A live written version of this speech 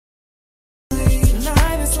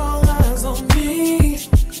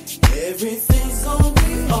everything's gonna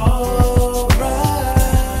be alright.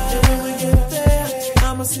 And when we get there,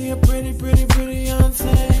 I'ma see a pretty, pretty, pretty young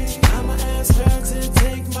thing. I'ma ask her to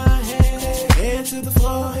take my hand, head to the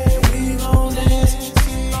floor, and we gon' dance.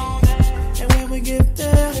 And when we get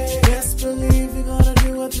there, best believe we're gonna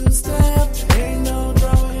do a two-step. Ain't no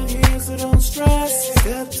drama in here, so don't stress.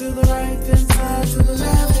 Step to the right, then side to the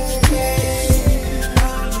left.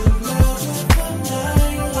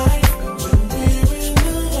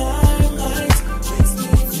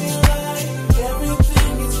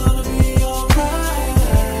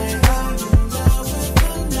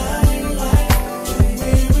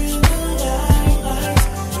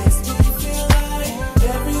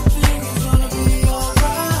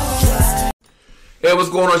 Hey, what's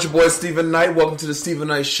going on? It's your boy Stephen Knight. Welcome to the Stephen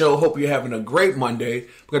Knight Show. Hope you're having a great Monday.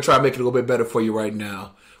 We're going to try to make it a little bit better for you right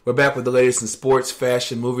now. We're back with the latest in sports,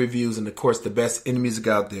 fashion, movie reviews, and of course the best indie music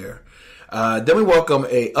out there. Then we welcome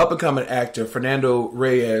a up-and-coming actor, Fernando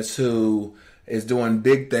Reyes, who is doing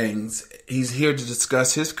big things. He's here to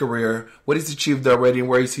discuss his career, what he's achieved already, and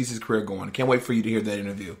where he sees his career going. Can't wait for you to hear that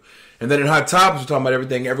interview. And then in Hot Topics, we're talking about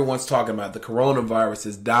everything everyone's talking about. The coronavirus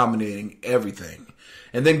is dominating everything.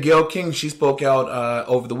 And then Gayle King, she spoke out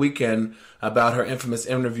over the weekend about her infamous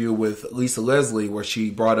interview with Lisa Leslie, where she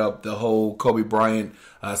brought up the whole Kobe Bryant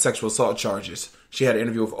sexual assault charges. She had an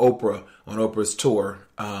interview with Oprah on Oprah's tour.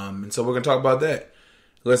 And so we're going to talk about that.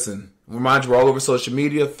 Listen, remind you, we're all over social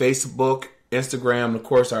media, Facebook, Instagram, and of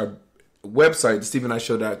course our website,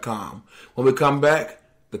 thestephennightshow.com. When we come back,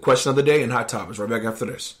 the question of the day and Hot Topics. Right back after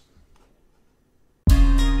this.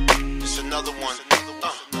 It's another one.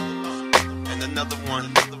 Another one,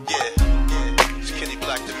 yeah. It's Kenny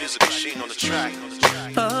Black, the music machine on the track.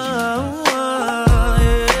 Yeah.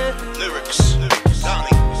 Lyrics,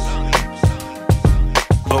 Donnie.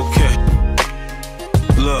 Okay.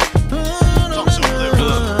 Look. Talk to him, lyrics.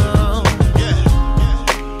 Look.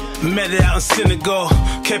 Yeah. Met it out in Senegal.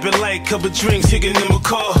 Kept it light, couple drinks, kicking in my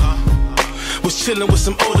car. Was chillin' with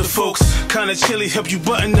some older folks. Kinda chilly, help you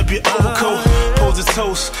button up your overcoat. Hold a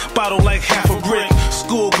toast, bottle like half a brick.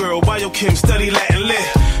 Schoolgirl, biochem, study Latin lit.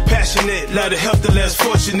 Passionate, love to help the less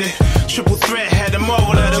fortunate. Triple threat, had to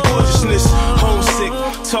marvel at her gorgeousness. Homesick,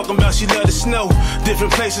 talking about she love the snow.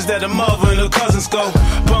 Different places that her mother and her cousins go.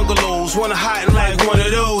 Bungalows, wanna hide like one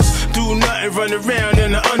of those. Do nothing, run around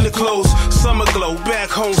in the underclothes. Summer glow,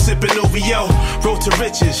 back home sipping OVO. Road to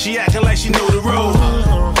riches, she acting like she know the road.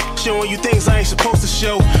 Showing you things I ain't supposed to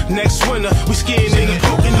show. Next winter, we skiing in the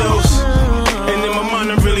Poconos. And in my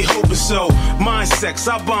mind, I'm really hoping so. Mind sex,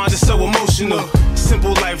 our bond is so emotional.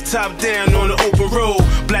 Simple life, top down on the open road.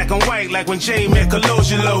 Black and white, like when Jane met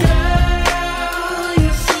Cologelo. Girl,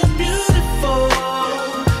 you're so beautiful.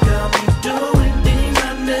 Got me doing things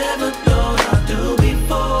I never thought I'd do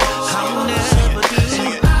before. I never do.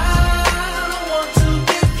 I want to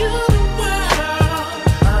give you the world.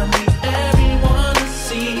 I need everyone to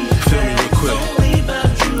see.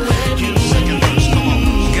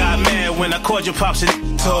 When I called your pops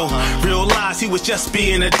and told realized he was just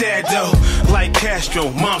being a dad though. Like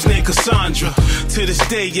Castro, mom's name Cassandra. To this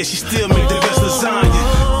day, yeah, she still make the best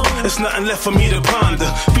lasagna. There's nothing left for me to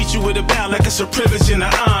ponder. Beat you with a bow like it's a privilege and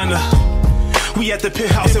an honor. We at the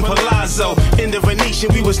penthouse in Palazzo. In the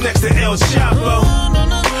Venetian, we was next to El Chapo.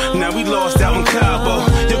 Now we lost out in Cabo.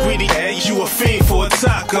 The greedy egg, you a fiend for a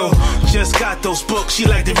taco. Just got those books, she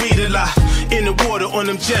like to read a lot. In the water on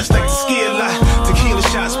them jets, like to ski a lot. Tequila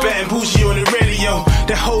shots, bad and bougie on the radio.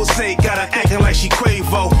 That Jose got her acting like she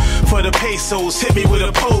Quavo. For the pesos, hit me with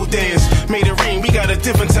a pole dance. Made it rain, we got a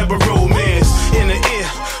different type of romance. In the air,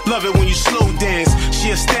 love it when you slow dance.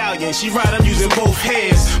 She a stallion, she ride, I'm using both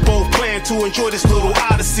hands. Both plan to enjoy this little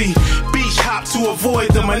odyssey. Beach hop to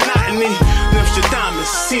avoid the monotony. Nostradamus,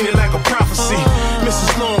 seen it like a prophecy.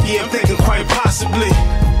 Mrs. Long, yeah, I'm thinking quite possibly.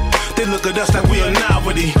 They look at us like we a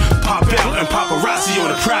novelty. Pop out and paparazzi on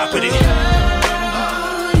the property.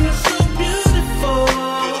 You're so beautiful.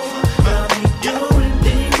 Got me doing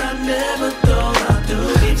things I never thought I'd do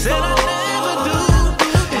before. Said I never do.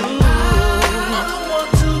 And I want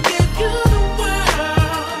to give you the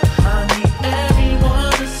world. I need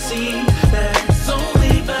everyone to see that it's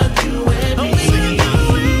only about you and me.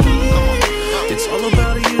 It's all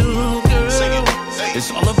about you, girl. It's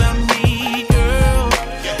all about me, girl.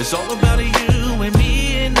 It's all about you and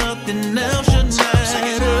me, and nothing else should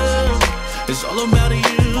matter. It's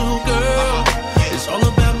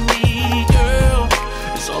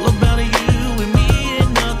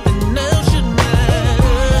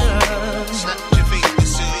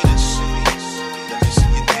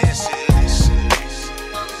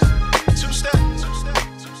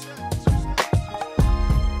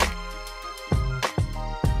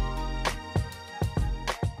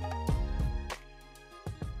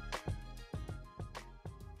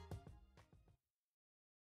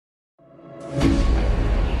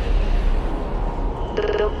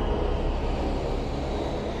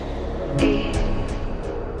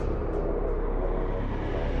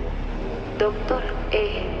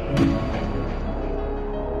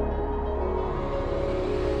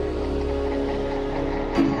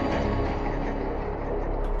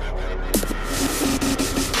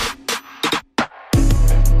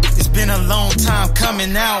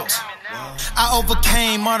coming out. I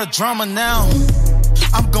overcame all the drama now.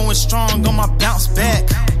 I'm going strong on my bounce back.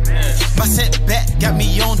 My setback got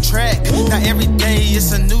me on track. Now every day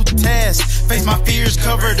it's a new task. Face my fears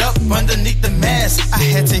covered up underneath the mask. I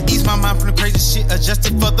had to ease my mind from the crazy shit,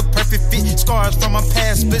 adjusted for the perfect fit. Scars from my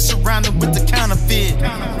past, split surrounded with the counterfeit.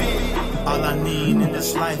 All I need in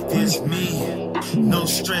this life is me. No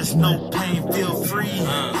stress, no pain, feel free.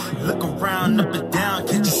 Look around, up and down,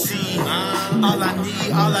 can't you see? All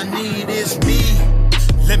I need is me.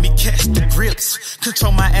 Let me catch the grips,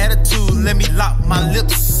 control my attitude, let me lock my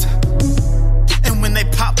lips. And when they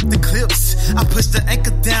pop the clips, I push the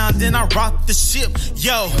anchor down, then I rock the ship.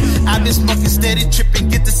 Yo, I been smoking steady, tripping,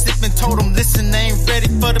 get the sipping. Told them, listen, I ain't ready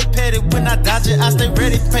for the petty. When I dodge it, I stay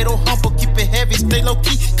ready. Fatal humble, keep it heavy, stay low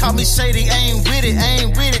key. Call me shady, I ain't with it, I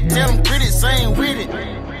ain't with it. Tell them critics, I ain't with it.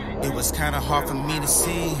 It was kinda hard for me to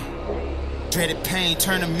see. Dreaded pain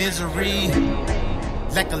turn to misery.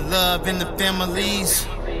 Lack of love in the families.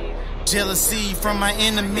 Jealousy from my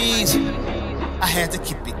enemies. I had to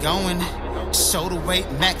keep it going. Shoulder weight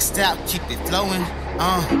maxed out, keep it flowing.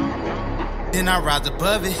 Then I rise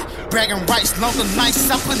above it. Bragging rights, longer nights,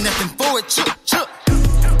 I put nothing for it. Chuck.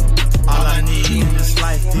 All I need in this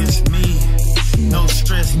life is me. No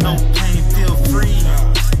stress, no pain, feel free.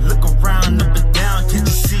 Look around, up and down, can't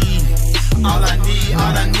you see? All I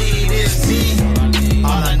need is me.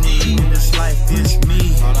 All I need in this life is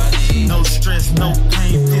me. No stress, no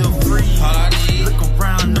pain, feel free. Look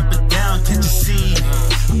around, up and down, can't you see?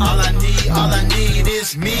 All I need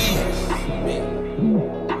is me.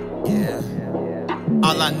 Yeah.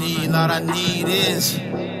 All I need is.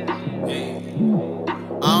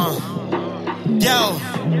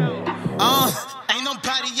 Ain't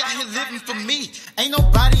nobody out here living for me. Ain't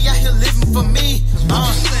nobody out here living for me.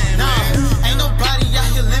 Nah, ain't nobody out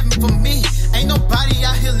here living for me. Ain't nobody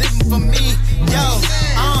out here living for me. Yo,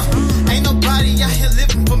 ain't nobody out here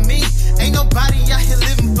living for me. Ain't nobody out here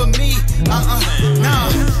living for me. Nah,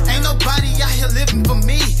 ain't nobody out here living for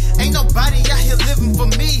me. Ain't nobody out here living for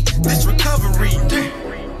me. This recovery.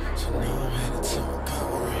 So now I'm headed to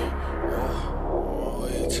recovery.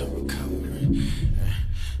 Way to recovery.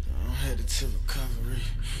 I'm headed to recovery.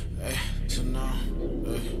 Hey, so now, I'm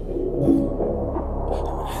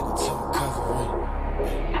headed to recovery.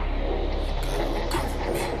 Gotta recover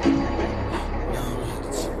me. Now I'm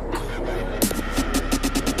headed to recovery.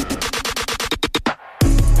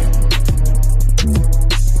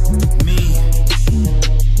 Me.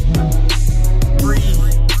 Breathe.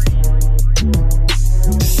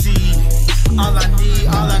 See. All I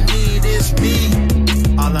need is me.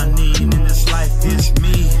 All I need in this life is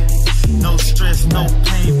me. No stress, no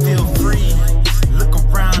pain, feel free. Look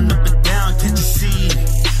around, up and down, can't you see?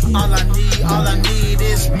 All I need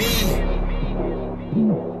is me.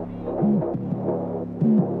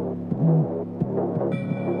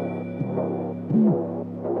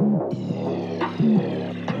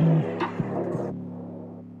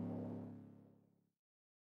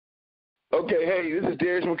 Okay, hey, this is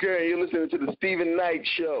Darius McCurry, and you're listening to the Stephen Knight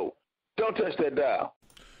Show. Don't touch that dial.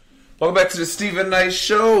 Welcome back to the Stephen Knight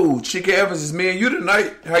Show. Chica Evans is me and you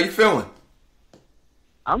tonight. How you feeling?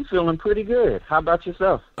 I'm feeling pretty good. How about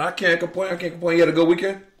yourself? I can't complain. You had a good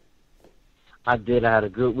weekend? I did. I had a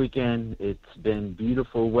good weekend. It's been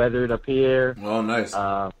beautiful weathered up here. Oh, nice.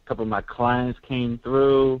 A couple of my clients came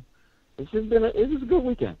through. It was a good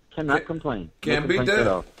weekend. Cannot complain. Can't beat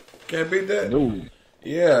that. Can't beat that. No.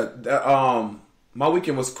 Yeah. My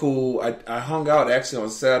weekend was cool. I hung out actually on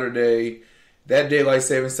Saturday. That daylight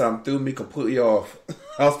savings time threw me completely off.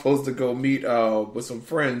 I was supposed to go meet with some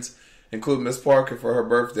friends, including Miss Parker, for her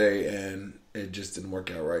birthday, and it just didn't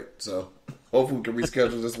work out right. So hopefully we can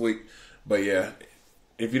reschedule this week. But yeah,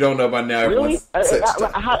 if you don't know by now, really?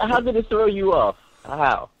 How did it throw you off?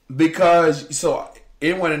 How? Because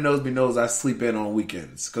anyone that knows me knows I sleep in on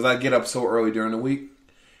weekends because I get up so early during the week,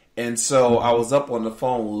 and so I was up on the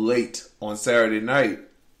phone late on Saturday night.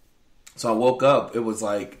 So I woke up. It was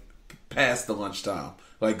like past the lunchtime.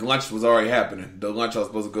 Like lunch was already happening. The lunch I was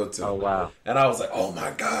supposed to go to. Oh wow! And I was like, oh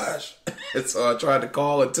my gosh! And so I tried to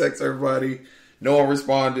call and text everybody. No one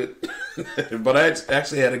responded. But I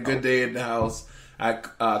actually had a good day in the house. I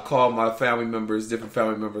called my family members, different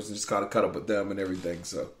family members, and just kind of cut up with them and everything.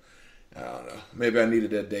 So, I don't know. Maybe I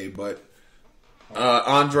needed that day. But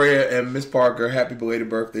Andrea and Miss Parker, happy belated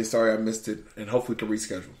birthday. Sorry I missed it. And hopefully we can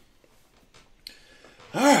reschedule.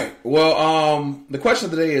 All right. Well, the question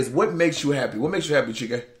of the day is, what makes you happy? What makes you happy,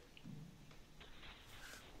 Chike?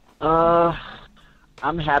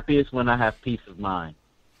 I'm happiest when I have peace of mind.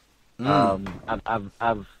 I've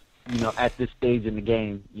at this stage in the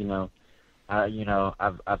game,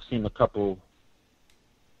 I've seen a couple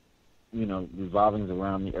revolving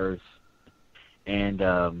around the earth. And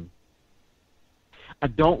I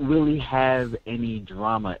don't really have any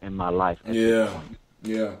drama in my life at this point.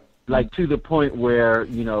 Yeah. Like, to the point where,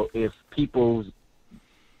 if people's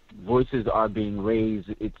voices are being raised,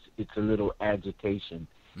 it's a little agitation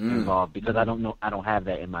involved, because I don't have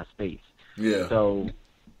that in my space. Yeah. So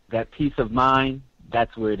that peace of mind,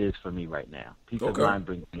 that's where it is for me right now. Peace of mind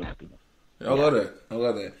brings me happiness. I love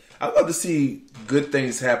that. I love to see good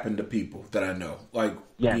things happen to people that I know. Like,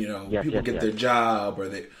 people get their job,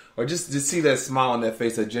 or just to see that smile on their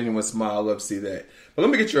face, that genuine smile. I love to see that. But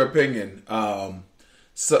let me get your opinion.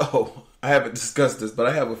 So I haven't discussed this, but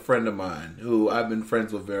I have a friend of mine who I've been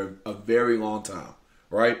friends with a very long time,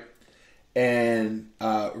 right? And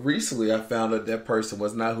recently I found out that person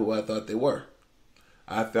was not who I thought they were.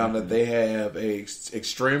 I found that they have a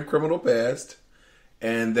extreme criminal past,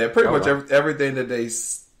 and that pretty much everything that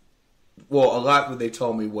a lot what they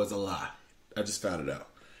told me was a lie. I just found it out.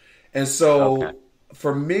 And so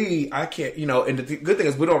for me, I can't, and the good thing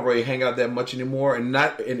is we don't really hang out that much anymore, and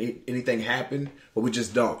not anything happened, but we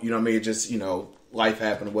just don't, it just, life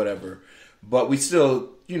happened or whatever. But we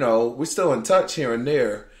still, we're still in touch here and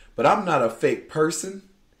there, but I'm not a fake person.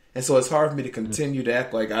 And so it's hard for me to continue to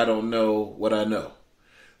act like I don't know what I know.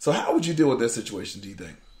 So how would you deal with that situation, do you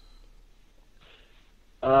think?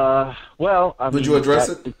 Would you address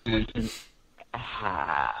it?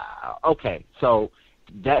 Okay, so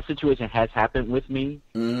that situation has happened with me,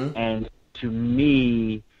 and to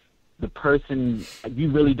me, the person, you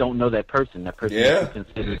really don't know that person. That person is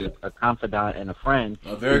considered a confidant and a friend.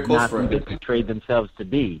 A very close friend. Not who they portray themselves to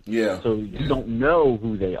be. Yeah. So you don't know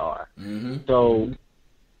who they are. So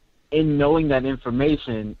in knowing that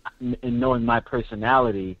information, in knowing my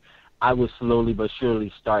personality, I would slowly but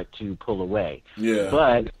surely start to pull away. Yeah.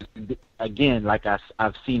 But again, like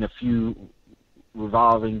I've seen a few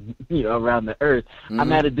revolving, around the earth.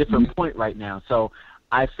 I'm at a different point right now, so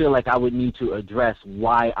I feel like I would need to address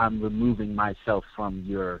why I'm removing myself from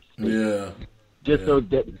your space. Yeah. Just so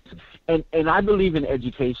that, and I believe in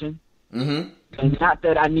education, and not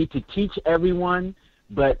that I need to teach everyone,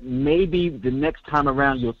 but maybe the next time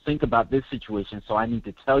around you'll think about this situation, so I need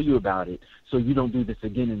to tell you about it so you don't do this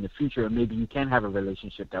again in the future, and maybe you can have a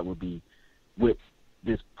relationship that will be what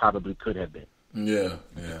this probably could have been. Yeah.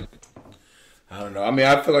 I don't know. I mean,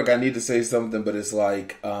 I feel like I need to say something, but it's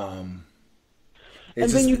like... and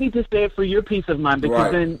then you need to say it for your peace of mind,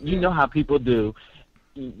 because then you know how people do.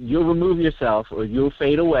 You'll remove yourself or you'll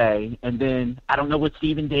fade away, and then I don't know what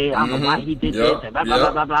Steven did. I don't know why he did this, and blah,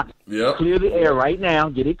 blah, blah, blah, blah. Clear the air right now.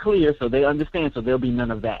 Get it clear so they understand, so there'll be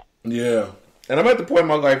none of that. Yeah. And I'm at the point in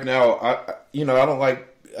my life now, I don't like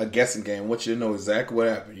a guessing game. I want you to know exactly what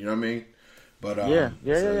happened. You know what I mean? But yeah.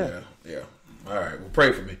 All right. Well,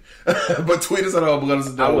 pray for me. But tweet us at home. Let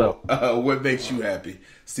us know what makes you happy.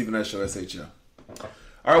 Stephen Knight Show, SHO.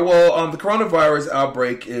 All right, well, the coronavirus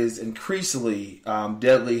outbreak is increasingly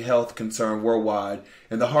deadly health concern worldwide,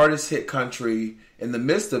 and the hardest hit country in the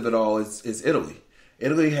midst of it all is Italy.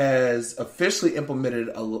 Italy has officially implemented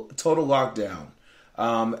a total lockdown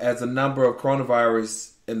as the number of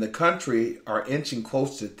coronavirus in the country are inching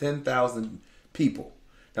close to 10,000 people.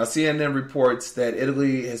 Now, CNN reports that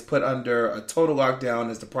Italy has put under a total lockdown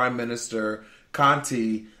as the Prime Minister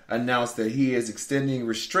Conte announced that he is extending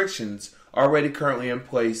restrictions already currently in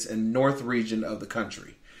place in north region of the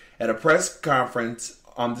country. At a press conference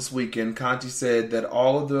this weekend, Conte said that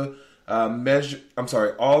all the measure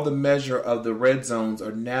of the red zones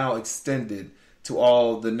are now extended to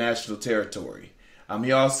all the national territory.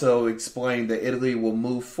 He also explained that Italy will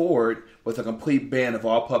move forward with a complete ban of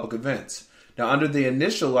all public events. Now, under the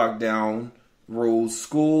initial lockdown rules,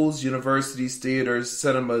 schools, universities, theaters,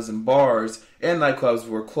 cinemas, and bars and nightclubs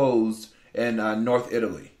were closed in North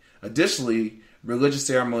Italy. Additionally, religious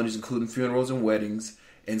ceremonies, including funerals and weddings,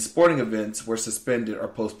 and sporting events were suspended or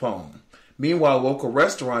postponed. Meanwhile, local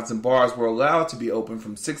restaurants and bars were allowed to be open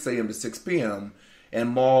from 6 a.m. to 6 p.m., and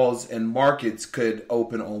malls and markets could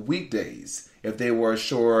open on weekdays if they were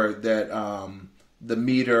assured that the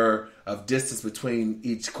meter of distance between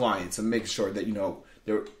each client, to make sure that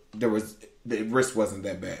there was the risk wasn't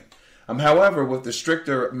that bad. However, with the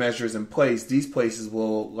stricter measures in place, these places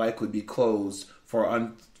will likely be closed for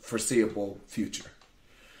unforeseeable future.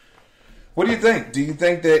 What do you think? Do you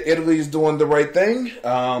think that Italy is doing the right thing,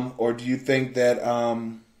 or do you think that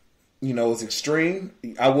it's extreme?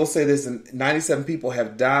 I will say this: 97 people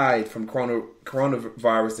have died from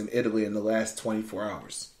coronavirus in Italy in the last 24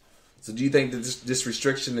 hours. So, do you think that this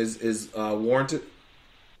restriction is warranted?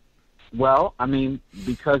 Well, I mean,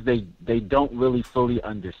 because they don't really fully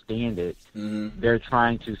understand it, they're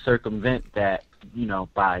trying to circumvent that,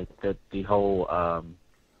 by the whole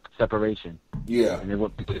separation. Yeah. And they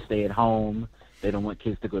want people to stay at home. They don't want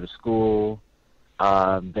kids to go to school.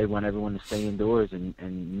 They want everyone to stay indoors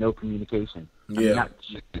and no communication. Yeah. I mean, not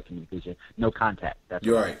just communication, no contact. That's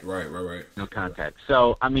You're right. No contact.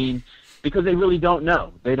 So, I mean, because they really don't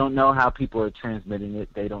know. They don't know how people are transmitting it.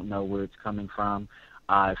 They don't know where it's coming from.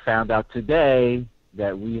 I found out today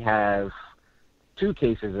that we have 2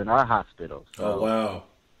 cases in our hospital. So oh,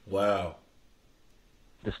 wow.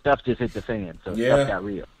 The stuff just hit the fan, so Yeah. stuff got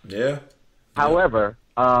real. Yeah. However,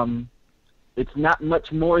 it's not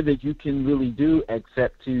much more that you can really do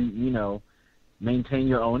except to, maintain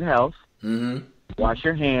your own health, wash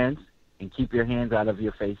your hands, and keep your hands out of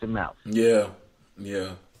your face and mouth. Yeah.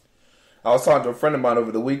 I was talking to a friend of mine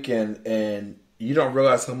over the weekend, and you don't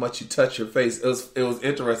realize how much you touch your face. It was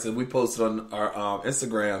interesting. We posted on our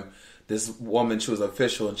Instagram, this woman, she was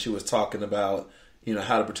official, and she was talking about,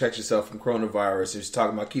 how to protect yourself from coronavirus. She was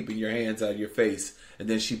talking about keeping your hands out of your face, and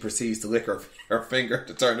then she proceeds to lick her finger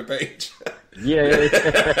to turn the page. Yeah.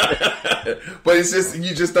 But it's just,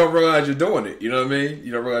 you just don't realize you're doing it. You know what I mean?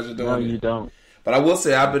 You don't realize you're doing it. No, you don't. But I will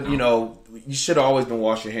say, I've been, you should have always been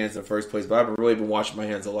washing your hands in the first place, but I've really been washing my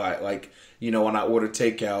hands a lot. Like, when I order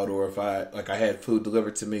takeout, or if I had food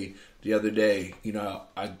delivered to me the other day,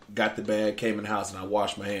 I got the bag, came in the house, and I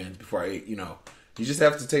washed my hands before I ate, You just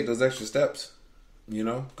have to take those extra steps,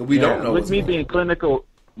 because we don't know. With me being clinical,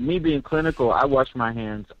 I wash my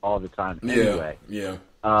hands all the time anyway. Yeah.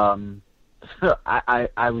 I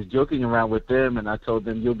was joking around with them, and I told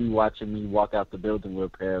them, you'll be watching me walk out the building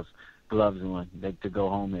with a pair of gloves on, to go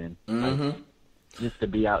home in, just to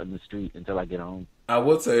be out in the street until I get home. I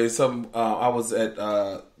would say I was at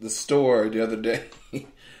the store the other day.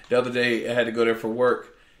 The other day, I had to go there for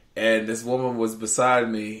work, and this woman was beside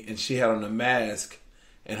me, and she had on a mask,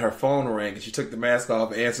 and her phone rang, and she took the mask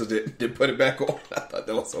off, answered it, then put it back on. I thought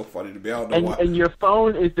that was so funny to me. I don't know why. And your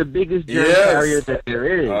phone is the biggest germ carrier that there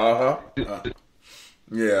is.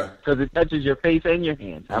 Yeah. Because it touches your face and your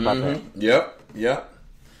hands. How about that? Yep.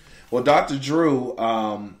 Well, Dr. Drew,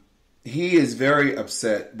 he is very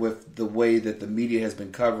upset with the way that the media has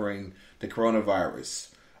been covering the coronavirus.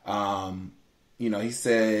 He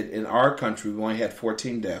said in our country we only had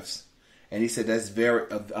 14 deaths, and he said that's very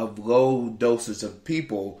of low doses of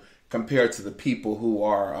people compared to the people who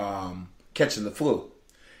are catching the flu.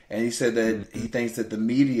 And he said that he thinks that the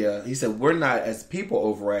media, he said we're not as people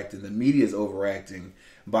overacting, the media is overacting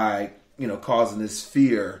by causing this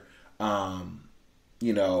fear.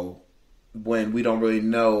 When we don't really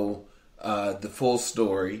know the full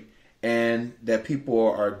story, and that people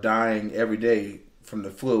are dying every day from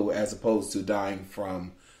the flu as opposed to dying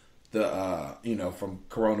from the from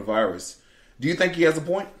coronavirus. Do you think he has a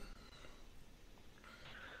point?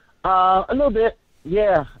 A little bit,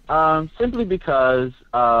 yeah. Simply because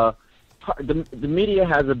the media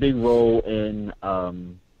has a big role in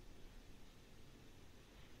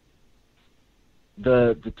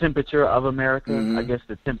the temperature of America. I guess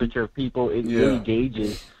the temperature of people. It really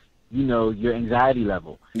gauges, your anxiety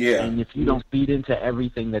level. Yeah. And if you don't feed into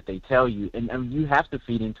everything that they tell you, and you have to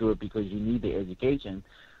feed into it because you need the education,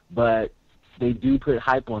 but they do put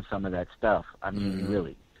hype on some of that stuff. I mean,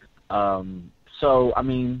 really. So, I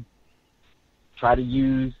mean, try to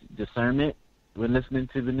use discernment when listening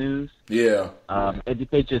to the news. Yeah.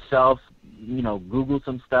 Educate yourself. Google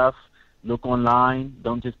some stuff. Look online.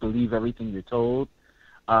 Don't just believe everything you're told.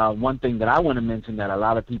 One thing that I want to mention that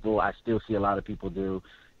I still see a lot of people do,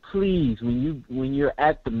 please, when you're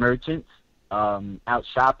at the merchants out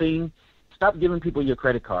shopping, stop giving people your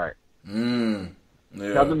credit card.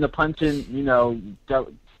 Tell them to punch in,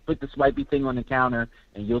 put the swipey thing on the counter,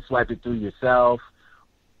 and you'll swipe it through yourself.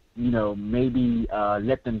 Maybe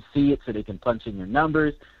let them see it so they can punch in your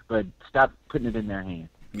numbers, but stop putting it in their hand.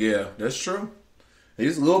 Yeah, that's true.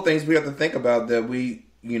 These little things we have to think about that we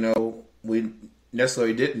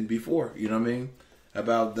necessarily didn't before. You know what I mean?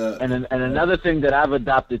 About the and another thing that I've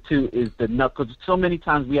adopted too is the knuckle. So many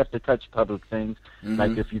times we have to touch public things,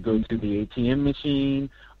 like if you go to the ATM machine.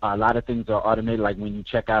 A lot of things are automated, like when you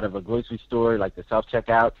check out of a grocery store, like the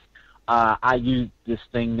self-checkout. I use this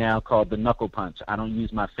thing now called the knuckle punch. I don't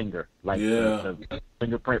use my finger, like the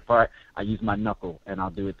fingerprint part. I use my knuckle, and I'll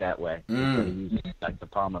do it that way instead of using like the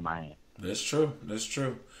palm of my hand. That's true.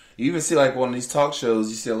 You even see like on these talk shows,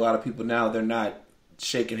 you see a lot of people now, they're not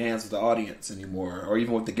shaking hands with the audience anymore, or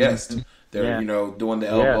even with the guest. They're doing the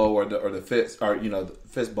elbow or the fist, or the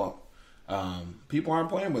fist bump. People aren't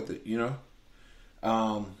playing with it,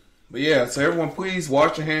 But yeah, so everyone, please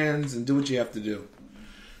wash your hands and do what you have to do.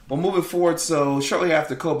 Well, moving forward, so shortly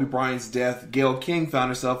after Kobe Bryant's death, Gayle King found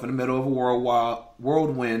herself in the middle of a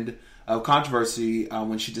whirlwind of controversy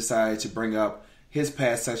when she decided to bring up his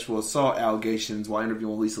past sexual assault allegations while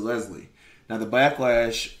interviewing Lisa Leslie. Now, the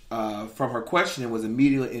backlash from her questioning was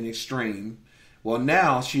immediate and extreme. Well,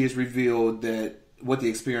 now she has revealed that what the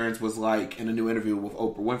experience was like in a new interview with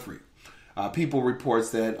Oprah Winfrey. People reports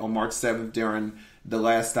that on March 7th, during the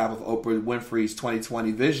last stop of Oprah Winfrey's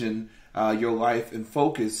 2020 Vision, Your Life in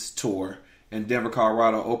Focus tour in Denver,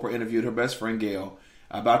 Colorado, Oprah interviewed her best friend Gayle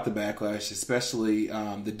about the backlash, especially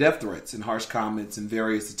the death threats and harsh comments and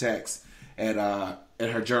various attacks at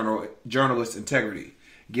her journalist integrity.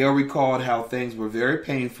 Gayle recalled how things were very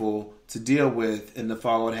painful to deal with in the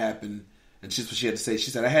fall it happened, and just what she had to say. She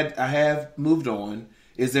said, I have moved on.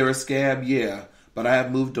 Is there a scab? Yeah, but I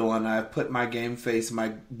have moved on. I have put my game face in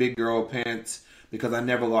my big girl pants because I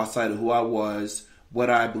never lost sight of who I was, what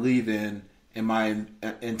I believe in, and my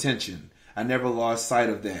intention. I never lost sight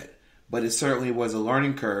of that, but it certainly was a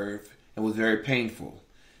learning curve and was very painful.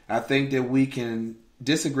 I think that we can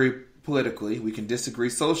disagree politically, we can disagree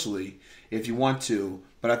socially if you want to,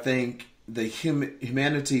 but I think the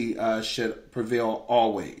humanity should prevail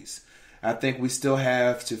always. I think we still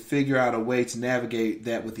have to figure out a way to navigate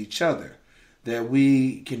that with each other. That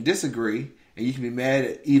we can disagree, and you can be mad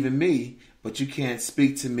at even me, but you can't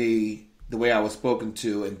speak to me the way I was spoken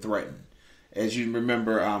to and threatened. As you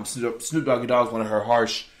remember, Snoop Doggy Dogg was one of her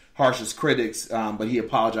harshest critics, but he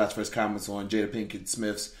apologized for his comments on Jada Pinkett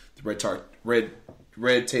Smith's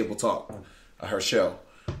Red Table Talk, her show.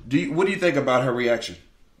 What do you think about her reaction?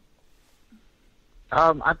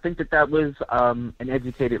 I think that was an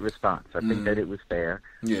educated response. I think that it was fair.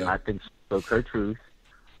 Yeah. I think she spoke her truth,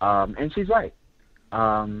 and she's right.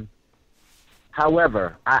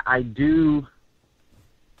 However, I do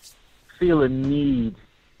feel a need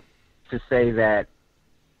to say that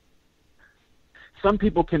some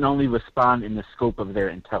people can only respond in the scope of their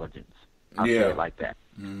intelligence. I'll say it like that.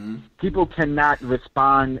 Mm-hmm. People cannot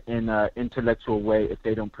respond in an intellectual way if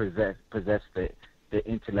they don't possess the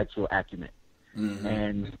intellectual acumen. Mm-hmm.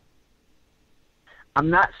 And I'm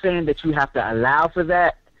not saying that you have to allow for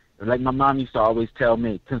that. Like my mom used to always tell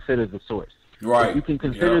me, consider the source. Right. If you can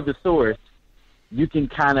consider the source, you can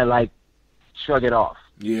kind of like shrug it off.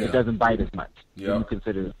 Yeah. It doesn't bite as much. Yeah. When you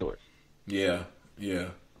consider the source. Yeah.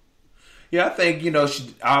 I think,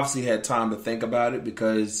 she obviously had time to think about it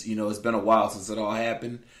because, it's been a while since it all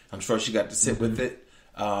happened. I'm sure she got to sit with it.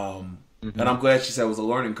 And I'm glad she said it was a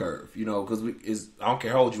learning curve, because I don't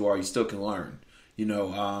care how old you are, you still can learn,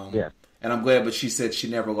 Yeah. And I'm glad, but she said she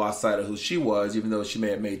never lost sight of who she was, even though she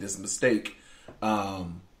may have made this mistake.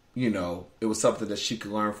 It was something that she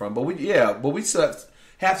could learn from. But we still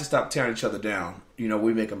have to stop tearing each other down.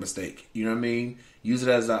 We make a mistake. You know what I mean? Use it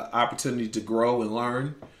as an opportunity to grow and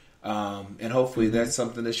learn. And hopefully that's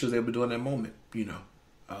something that she was able to do in that moment,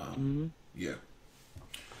 Yeah.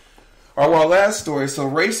 All right, well, last story. So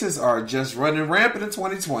racists are just running rampant in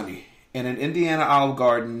 2020. And an Indiana Olive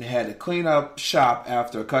Garden had to clean up shop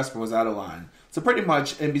after a customer was out of line. So pretty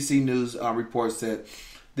much NBC News reports that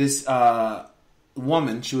this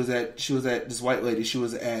woman, she was at this white lady, she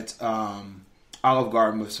was at Olive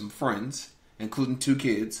Garden with some friends, including 2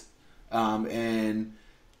 kids. And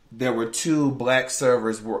there were 2 black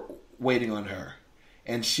servers waiting on her.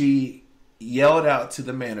 And she yelled out to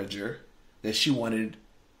the manager that she wanted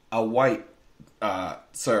a white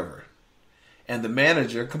server. And the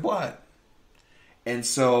manager complied. And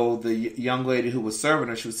so the young lady who was serving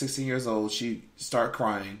her, she was 16 years old, she started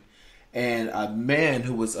crying. And a man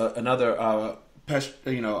who was another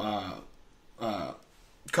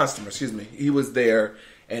customer, he was there.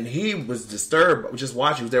 And he was disturbed just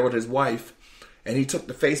watching. He was there with his wife. And he took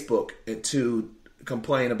to Facebook to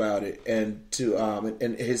complain about it. And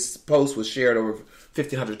and his post was shared over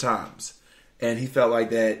 1,500 times. And he felt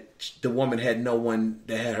like that the woman had no one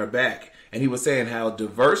that had her back. And he was saying how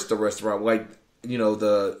diverse the restaurant,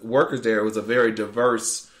 the workers there, was a very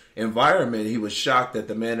diverse environment. He was shocked that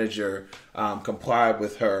the manager complied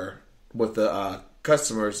with the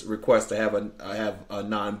customer's request to have a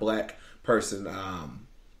non-black person,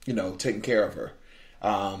 taking care of her.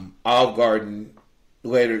 Olive Garden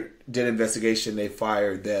later did an investigation. They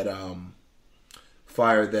fired that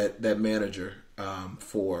manager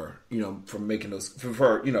for making those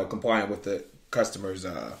for complying with the customer's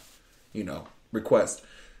request.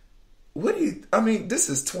 This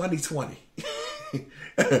is 2020.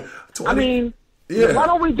 Why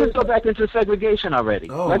don't we just go back into segregation already?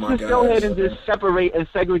 Let's just go ahead and just separate and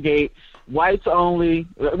segregate whites only.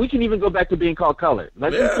 We can even go back to being called colored.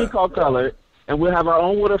 Let's just be called colored, and we'll have our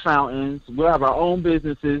own water fountains. We'll have our own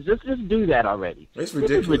businesses. Just do that already. It's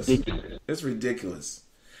ridiculous. It's ridiculous.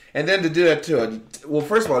 And then to do that to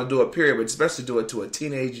first of all, to do it, period, but especially do it to a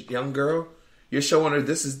teenage young girl. You're showing her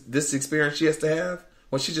this experience she has to have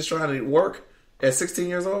when she's just trying to work at 16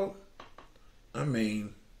 years old. I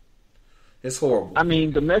mean, it's horrible. I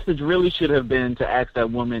mean, the message really should have been to ask that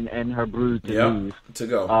woman and her brood to leave. To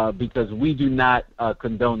go. Because we do not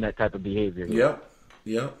condone that type of behavior.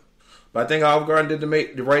 Yep. But I think Olive Garden did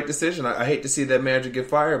the right decision. I hate to see that manager get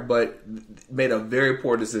fired, but made a very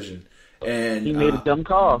poor decision. And he made a dumb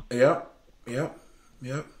call. Yep.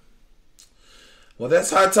 Well,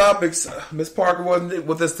 that's Hot Topics. Miss Parker wasn't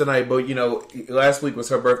with us tonight, but, last week was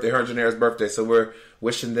her birthday, her and Janaire's birthday, so we're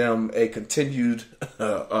wishing them a continued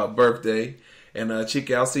birthday. And,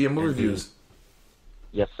 Chica, I'll see you in movie reviews.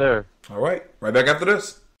 Yes, sir. All right. Right back after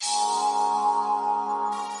this.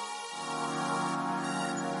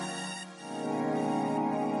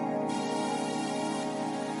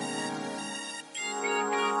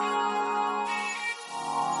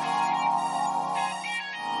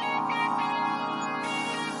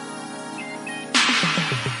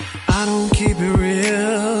 I don't keep it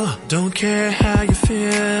real, don't care how you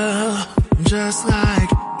feel. I'm just like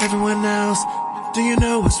everyone else. Do you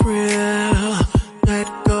know what's real? Let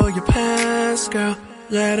go your past, girl,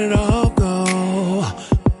 let it all go.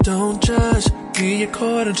 Don't judge me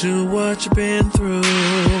according to what you've been through.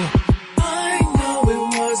 I know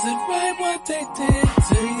it wasn't right what they did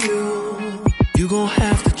to you. You gon'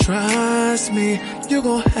 have to trust me, you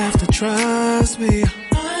gon' have to trust me.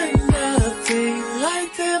 I'm nothing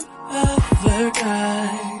like them other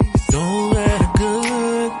guys. Don't let a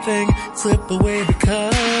good thing slip away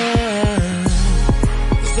because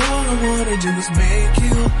all I wanna do is make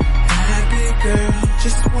you happy, girl.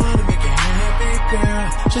 Just wanna make you happy, girl.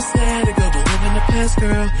 Just let it go, don't live in the past,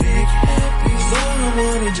 girl. Make you happy. All I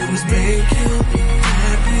wanna do is make you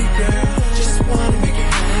happy, girl. Just wanna make you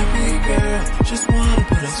happy, girl. Just wanna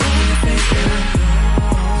put a smile on your face, girl.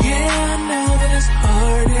 Yeah, I know that it's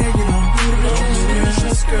hard, yeah, you don't know to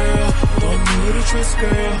trust, girl. Don't know to trust,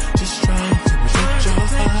 girl. Just trying to protect your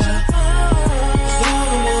heart. All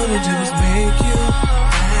I wanna do is make you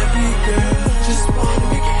happy, girl. Just wanna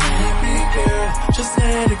make you happy, girl. Just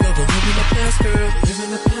let it go, don't live in the past, girl. Live in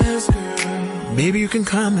the past, girl. Maybe you can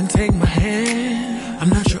come and take my hand. I'm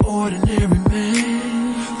not your ordinary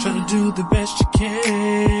man. Trying to do the best you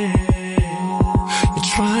can. You're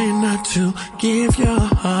trying not to give your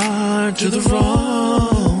heart to the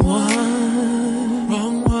wrong one.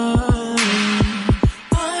 Wrong one.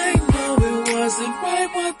 I know it wasn't right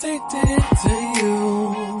what they did to you.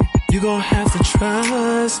 You gon' have to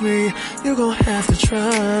trust me. You gon' have to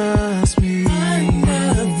trust me. I'm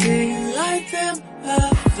nothing like them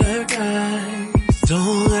other guys.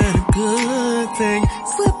 Don't let a good thing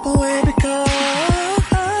slip away because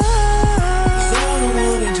all I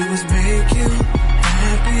wanna do is make you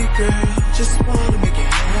happy, girl. Just wanna make you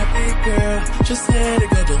happy, girl. Just let it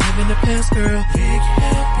go, don't live in the past, girl. Make you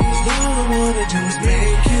happy. All I wanna do is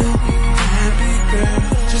make you happy, girl.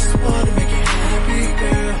 Just wanna make you happy,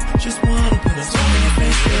 girl. Just wanna put a smile on your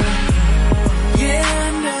face, girl. Yeah, I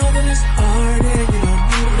know that it's hard, and you don't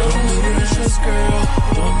know to trust, girl.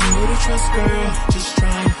 Don't know to trust, girl. Just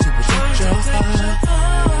trying to protect your heart.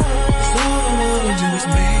 All I wanna do is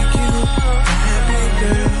make you happy,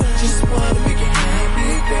 girl. Just wanna make you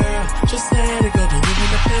happy, girl. Just let it go, don't live in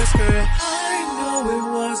the past, girl. I know it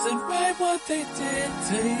wasn't right what they did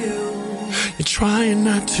to you. You're trying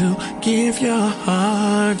not to give your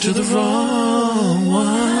heart to the wrong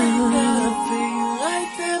one. Nothing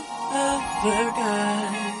like them other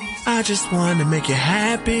guys. I just wanna make you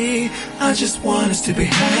happy. I just want us to be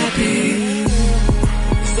happy.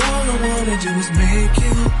 'Cause all I wanna do is make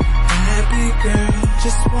you happy, girl.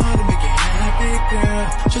 Just wanna make you happy, girl.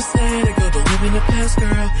 Just let it go, don't live in the past,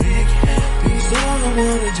 girl. Make you happy. 'Cause all I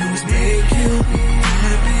wanna do is make you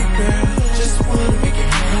happy, girl. Just wanna make you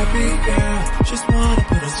happy, girl. Just wanna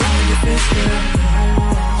put a smile on your face, girl.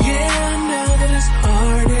 Yeah, I know that it's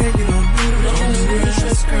hard, and you don't know to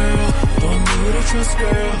trust, girl. Don't know to trust,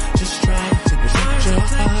 girl. Just trying to protect your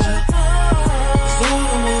heart. 'Cause all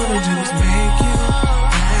I wanna do is make you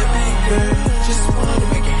happy, girl. Just wanna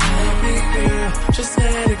make you happy, girl. Just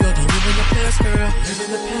let it go, don't live in the past, girl. Live in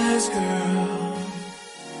the past, girl.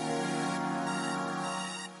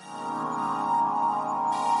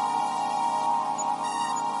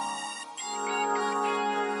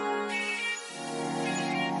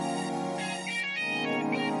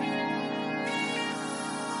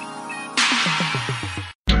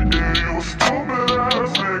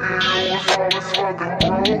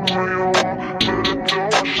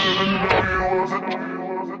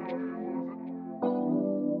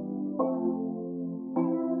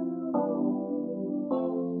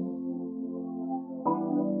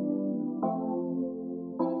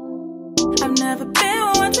 I've never been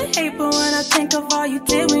one to hate, but when I think of all you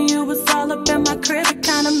did when you was all up in my crib, it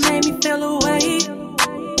kinda made me feel away.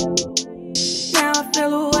 Now I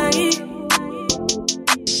feel away.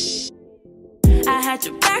 I had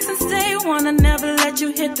your back since day one, I never let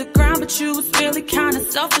you hit the ground, but you was really kinda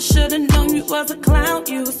selfish, should've known you was a clown.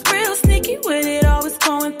 You was real sneaky with it, always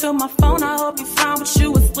going through my phone. I hope you found what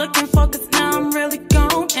you was looking for, cause now I'm really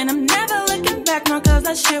gone. And I'm never looking back, no, cause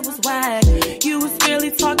that shit was whack. You was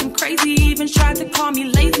really talking crazy, even tried to call me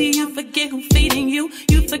lazy. You forget who feeding you,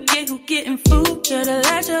 you forget who getting food. Should've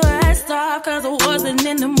let your ass stop, cause I wasn't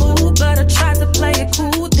in the mood, but I tried to play it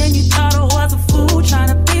cool. Then you thought I was a fool, trying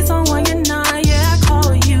to be someone you're not. Yeah, I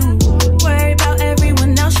call you. Worry about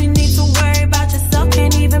everyone else, you need to worry about yourself.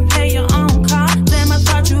 Can't even pay your own car. Damn, I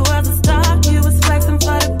thought you was a star. You was flexing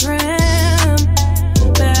for the gram,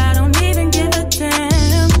 but I don't even give a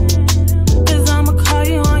damn. Cause I'ma call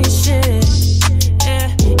you on your shit.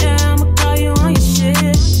 Yeah, I'ma call you on your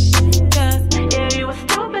shit. Cause, yeah, you a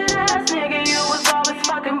stupid ass nigga. You was always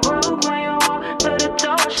fucking broke when you walked through the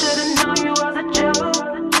door. Should've known you was a joke.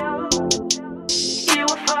 You a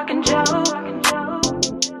fucking joke.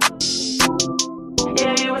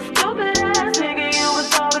 Yeah, you a stupid ass nigga. You was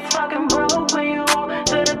always fucking broke when you walked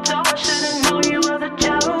through the door. Should've known you was a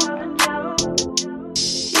joke.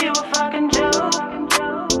 You a fucking joke.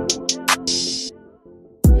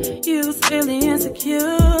 You was really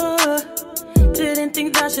insecure. Didn't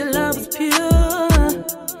think that your love was pure.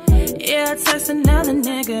 Yeah, I text another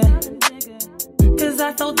nigga, cause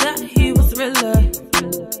I thought that he was realer.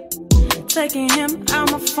 Taking him out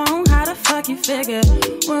my phone, how the fuck you figure?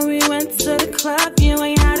 When we went to the club, you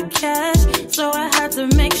ain't had a cash, so I had to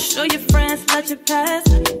make sure your friends let you pass.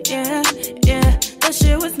 Yeah, that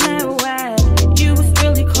shit was mad whack. You was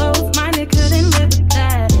really close-minded, couldn't live with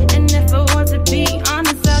that. And if I want to be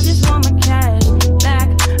honest, I just want my cash back.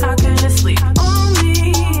 How could you sleep on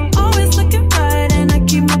me? Always looking right, and I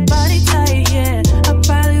keep my body tight, yeah. I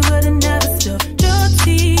probably would've never stood your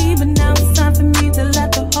tea, but now it's time for me to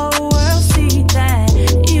let the whole world see that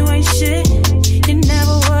you ain't shit. You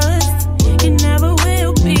never was, you never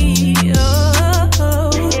will be.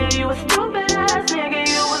 Oh. Yeah, you a stupid ass nigga.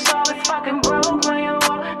 You was always fucking broke when you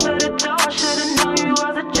walked through the door. Should've known you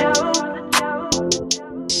was a joke.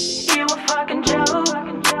 You a fucking joke.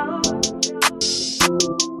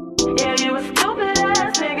 Yeah, you a stupid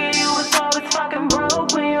ass nigga. You was always fucking broke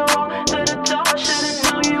when you walked through the door. Should've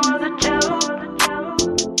known you was a joke.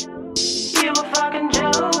 You a fucking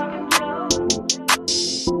joke.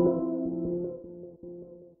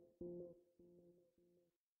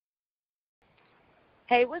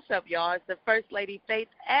 Hey, what's up, y'all? It's the First Lady Faith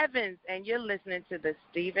Evans, and you're listening to the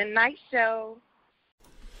Stephen Knight Show.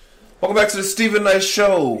 Welcome back to the Stephen Knight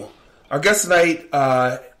Show. Our guest tonight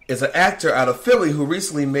is an actor out of Philly who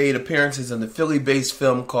recently made appearances in the Philly-based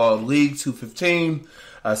film called League 215,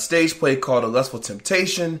 a stage play called A Lustful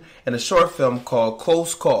Temptation, and a short film called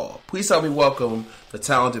Close Call. Please help me welcome the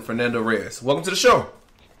talented Fernando Reyes. Welcome to the show.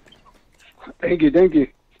 Thank you.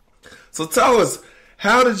 So tell us,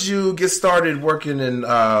 how did you get started working in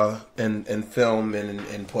film and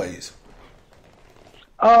in plays?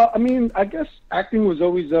 I mean, I guess acting was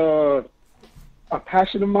always a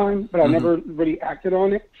passion of mine, but I never really acted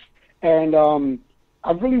on it. And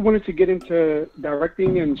I really wanted to get into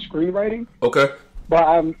directing and screenwriting. Okay.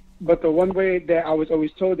 But the one way that I was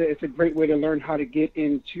always told that it's a great way to learn how to get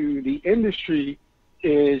into the industry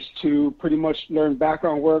is to pretty much learn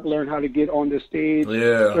background work, learn how to get on the stage,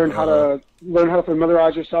 learn how to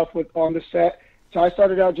familiarize yourself with on the set. So I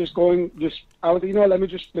started out I was, let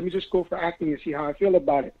me just go for acting and see how I feel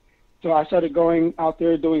about it. So I started going out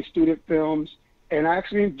there doing student films, and I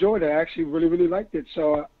actually enjoyed it. I actually really, really liked it.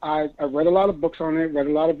 So I read a lot of books on it, watched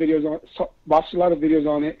a lot of videos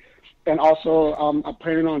on it, and also I'm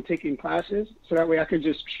planning on taking classes so that way I could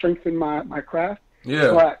just strengthen my craft.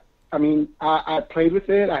 Yeah. But I mean, I played with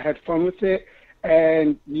it, I had fun with it,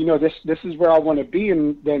 and this is where I want to be.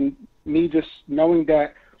 And then me just knowing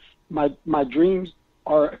that my dreams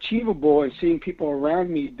are achievable and seeing people around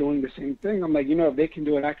me doing the same thing, I'm like, if they can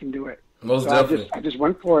do it, I can do it. Most definitely. I just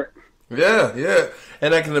went for it. Yeah.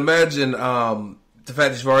 And I can imagine the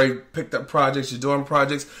fact that you've already picked up projects, you're doing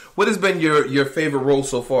projects. What has been your favorite role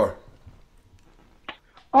so far?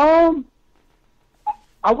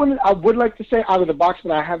 I would like to say out of the box,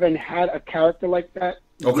 but I haven't had a character like that.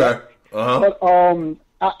 Okay. Yet. Uh-huh. But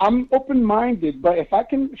I'm open-minded. But if I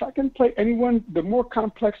can play anyone, the more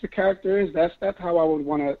complex the character is, that's how I would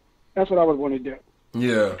want to. That's what I would want to do.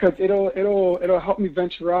 Yeah. Because it'll help me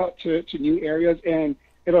venture out to new areas, and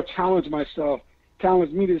it'll challenge myself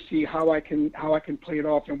challenge me to see how I can play it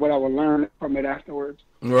off and what I will learn from it afterwards.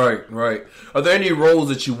 Right. Are there any roles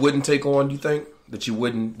that you wouldn't take on? Do you think that you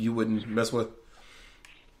wouldn't mess with?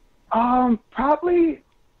 Probably.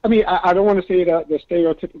 I mean, I don't want to say the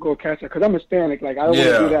stereotypical character because I'm Hispanic. Like I don't want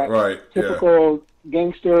to do that typical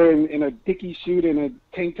gangster in a dicky suit and a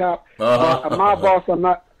tank top. A mob boss, I'm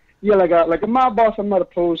not. Yeah, like a mob boss, I'm not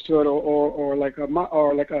opposed to it, or like a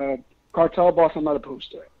cartel boss, I'm not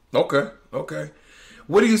opposed to it. Okay.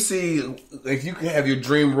 What do you see if you can have your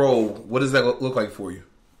dream role? What does that look like for you?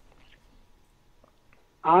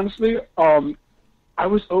 Honestly, I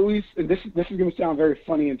was always, and this is going to sound very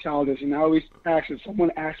funny and childish, and I always ask if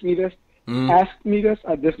someone asked me this, this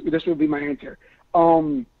would be my answer.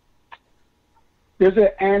 There's an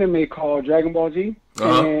anime called Dragon Ball Z,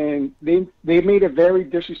 and they made a very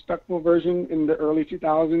disrespectful version in the early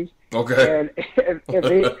 2000s. Okay. And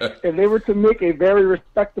if they were to make a very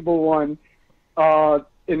respectable one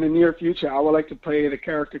in the near future, I would like to play the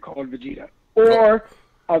character called Vegeta, or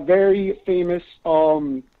a very famous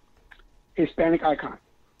Hispanic icon.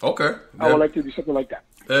 Okay. I would like to do something like that.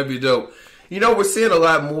 That'd be dope. You know, we're seeing a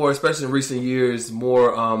lot more, especially in recent years,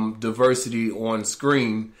 more diversity on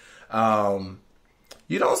screen.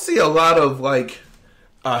 You don't see a lot of like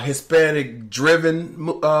Hispanic-driven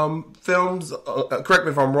films. Correct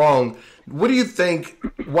me if I'm wrong. What do you think?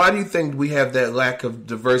 Why do you think we have that lack of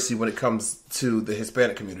diversity when it comes to the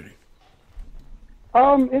Hispanic community?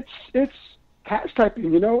 It's caste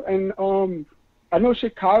typing, you know, and I know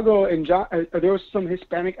Chicago and there was some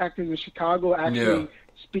Hispanic actors in Chicago actually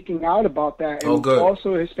speaking out about that, and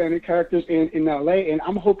also Hispanic characters in LA, and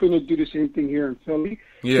I'm hoping to do the same thing here in Philly.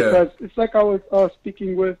 Yeah, because it's like I was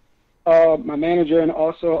speaking with my manager and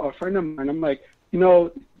also a friend of mine. I'm like, you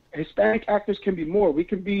know, Hispanic actors can be more. We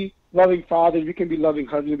can be loving fathers. We can be loving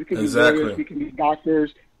husbands. We can be lawyers. We can be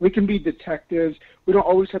doctors. We can be detectives. We don't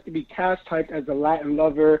always have to be cast typed as the Latin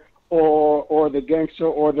lover or the gangster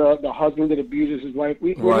or the husband that abuses his wife.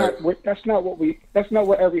 That's not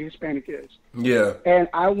what every Hispanic is. Yeah. And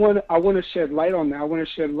I want to shed light on that. I want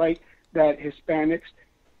to shed light that Hispanics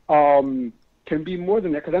can be more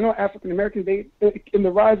than that, because I know African Americans, they in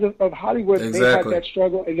the rise of Hollywood, they had that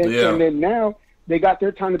struggle, and then now they got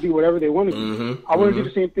their time to do whatever they want to do. I want to do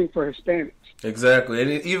the same thing for Hispanics. Exactly, and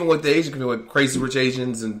even with the Asian community, with Crazy Rich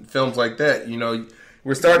Asians and films like that, you know,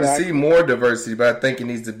 we're starting to see more diversity, but I think it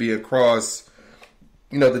needs to be across,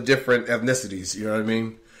 you know, the different ethnicities. You know what I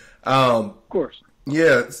mean? Of course.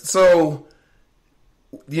 Yeah. So,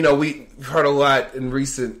 you know, we've heard a lot in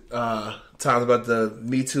recent times about the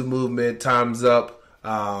Me Too movement, Time's Up,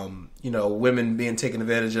 you know, women being taken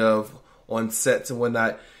advantage of on sets and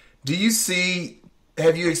whatnot. Have you seen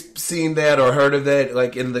that or heard of that,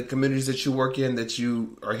 like in the communities that you work in, that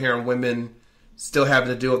you are hearing women still having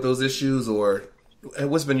to deal with those issues, or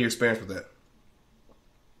what's been your experience with that?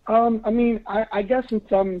 I mean, I guess since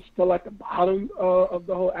I'm still at the bottom of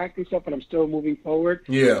the whole acting stuff, but I'm still moving forward.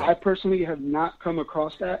 Yeah. I personally have not come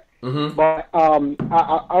across that. But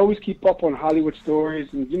I always keep up on Hollywood stories,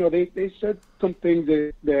 and you know, they said some things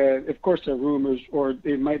that of course they're rumors, or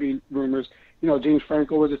they might be rumors. You know, James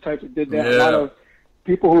Franco was the type that did that. A lot of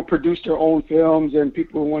people who produce their own films and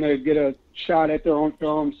people who want to get a shot at their own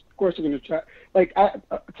films, of course they're going to try. Like,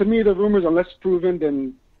 to me, the rumors, unless proven,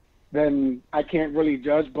 then I can't really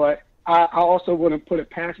judge. But I also wouldn't put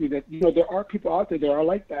it past me that, you know, there are people out there that are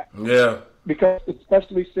like that. Yeah. Because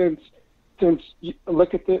especially since you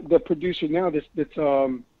look at the producer now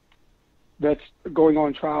that's going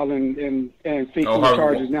on trial and facing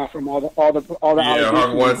charges now from all the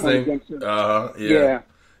allegations against him.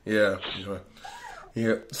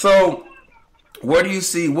 Yeah. So, where do you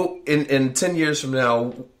see in 10 years from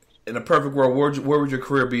now, in a perfect world, where would your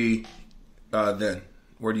career be then?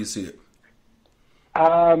 Where do you see it?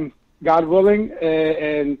 God willing,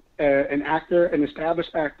 an actor, an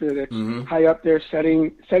established actor that's high up there,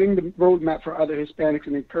 setting the roadmap for other Hispanics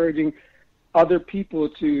and encouraging other people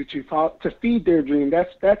to feed their dream.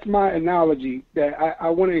 That's my analogy. That I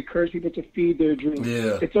want to encourage people to feed their dream.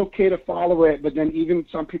 Yeah. It's okay to follow it, but then even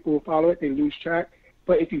some people who follow it, they lose track.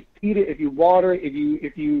 But if you feed it, if you water it,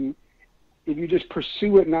 if you just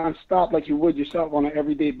pursue it nonstop like you would yourself on an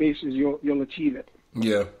everyday basis, you'll achieve it.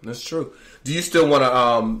 Yeah, that's true. Do you still want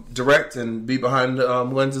to direct and be behind the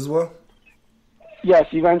lens as well? Yes,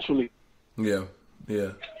 eventually. Yeah.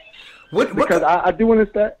 Because I do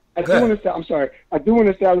want to I do want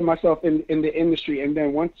to establish myself in the industry, and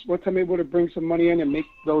then once I'm able to bring some money in and make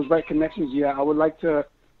those right connections, I would like to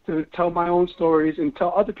tell my own stories and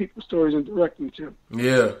tell other people's stories and direct them too.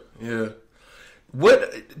 Yeah.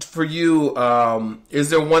 What for you? Is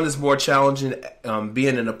there one that's more challenging,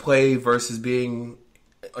 being in a play versus being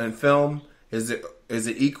in film? Is it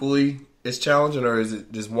equally as challenging, or is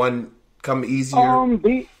it just one come easier?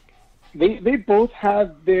 They both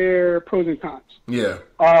have their pros and cons. Yeah.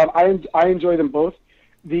 I enjoy them both.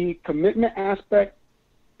 The commitment aspect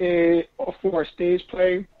for a stage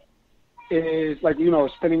play is like,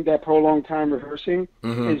 spending that prolonged time rehearsing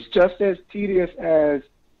is just as tedious as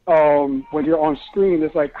when you're on screen.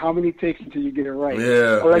 It's like, how many takes until you get it right?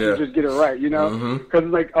 Or you just get it right, Because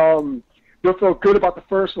you'll feel good about the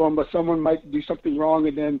first one, but someone might do something wrong,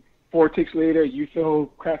 and then 4 takes later, you feel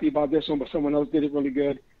crappy about this one, but someone else did it really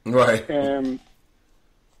good. Right.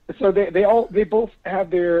 So they both have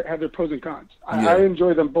their pros and cons. I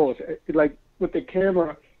enjoy them both. Like with the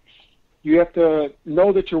camera, you have to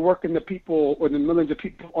know that you're working the people or the millions of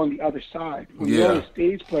people on the other side. When you're on a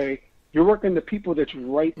stage play, you're working the people that's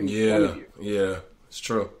right in front of you. Yeah, it's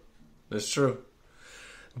true. That's true.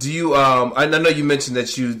 Do you? I know you mentioned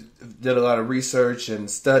that you did a lot of research and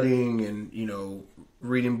studying and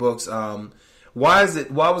reading books. Why was that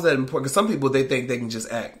important? Because some people, they think they can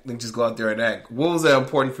just act, they can just go out there and act. What was that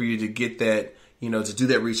important for you to get that? To do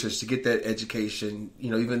that research, to get that education.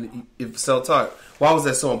 Even if self-taught. Why was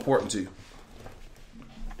that so important to you?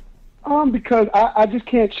 Because I just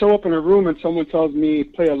can't show up in a room and someone tells me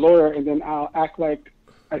play a lawyer, and then I'll act like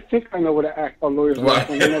I think I know what a lawyer's like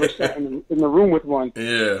when I never sat in the room with one.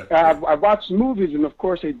 Yeah. I watched movies, and of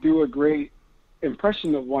course they do a great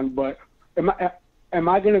impression of one. But am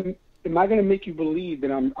I gonna make you believe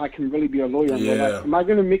that I can really be a lawyer in real life? Am I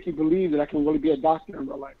gonna make you believe that I can really be a doctor in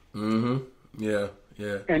real life? Mm-hmm. Yeah.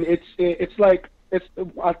 Yeah. And it's like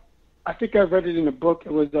I think I read it in a book.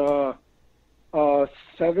 It was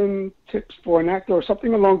 7 tips for an actor or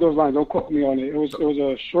something along those lines. Don't quote me on it. It was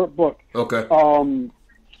a short book. Okay.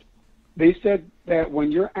 They said that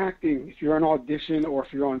when you're acting, if you're on audition or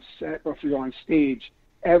if you're on set or if you're on stage,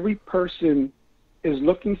 every person is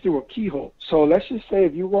looking through a keyhole. So let's just say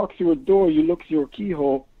if you walk through a door, you look through a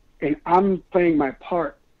keyhole, and I'm playing my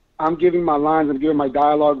part. I'm giving my lines, I'm giving my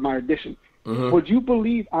dialogue, my audition. Mm-hmm. Would you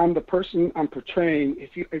believe I'm the person I'm portraying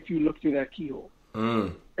if you look through that keyhole?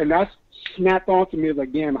 Mm. And that's snapped onto me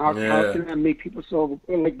like, damn, how can I make people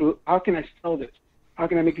how can I sell this? How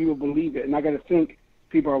can I make people believe it? And I got to think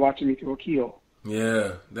people are watching me through a keyhole.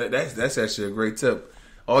 Yeah, that's actually a great tip.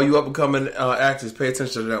 All you up-and-coming actors, pay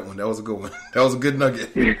attention to that one. That was a good one. That was a good nugget.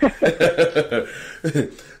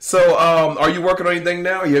 So, are you working on anything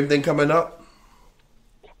now? You have anything coming up?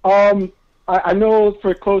 I know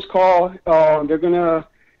for Close Call, they're going to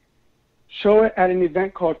show it at an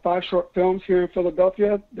event called 5 Short Films here in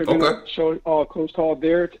Philadelphia. They're going to show Close Call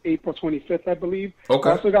there. It's April 25th, I believe. Okay.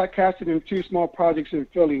 I also got casted in 2 small projects in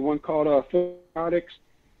Philly, one called Philly Narcotics,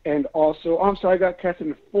 and also, I got casted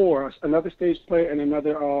in 4, another stage play and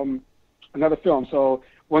another film. So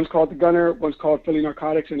one's called The Gunner, one's called Philly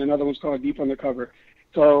Narcotics, and another one's called Deep Undercover.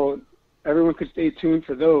 So everyone could stay tuned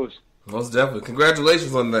for those. Most definitely.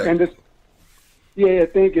 Congratulations on that. And yeah,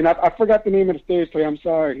 thank you. And I forgot the name of the stage play. I'm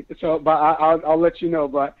sorry. So, but I'll let you know.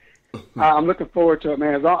 But I'm looking forward to it,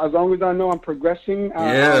 man. As long as I know I'm progressing,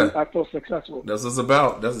 I feel successful. That's what it's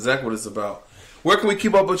about. That's exactly what it's about. Where can we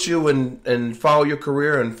keep up with you and follow your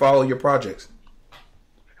career and follow your projects?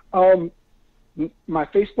 My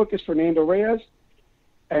Facebook is Fernando Reyes,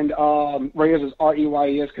 and Reyes is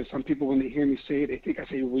R-E-Y-E-S, because some people, when they hear me say it, they think I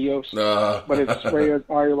say Rios, but it's Reyes,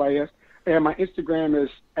 R-E-Y-E-S. And my Instagram is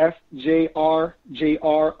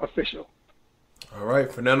FJRJR Official. All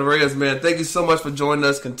right, Fernando Reyes, man, thank you so much for joining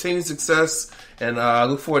us. Continued success, and I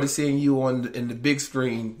look forward to seeing you in the big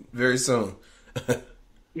screen very soon.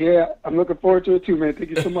 Yeah, I'm looking forward to it too, man.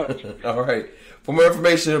 Thank you so much. All right. For more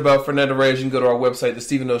information about Fernando Reyes, you can go to our website,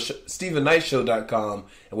 thestephenknightshow.com, and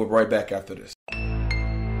we'll be right back after this.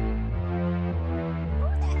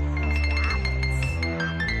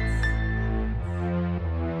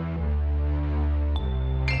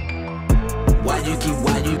 Why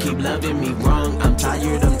you keep loving me wrong? I'm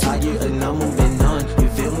tired, and I'm moving on. You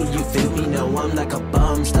feel me? No, I'm like a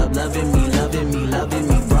bum. Stop loving me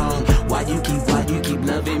wrong. Why you keep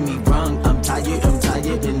loving me wrong? I'm tired,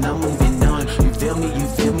 and I'm moving on. You feel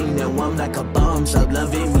me? No, I'm like a bum. Stop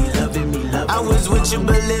loving me. I was with you,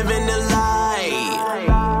 but living a lie.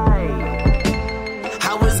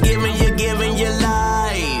 I was giving you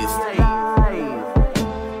life.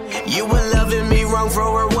 You were loving me wrong for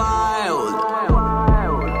a while.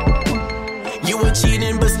 You were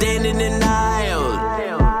cheating, but standing in aisle.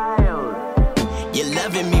 You're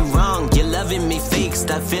loving me wrong, you're loving me fake.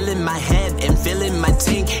 start feeling my head and feeling my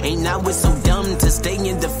tank. Ain't I was so dumb to stay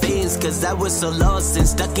in the phase, cause I was so lost and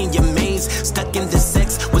stuck in your maze. Stuck in the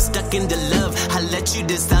sex, was stuck in the love. I let you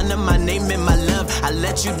dishonor my name and my love. I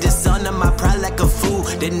let you dishonor my pride like a fool,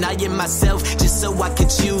 denying myself just so I could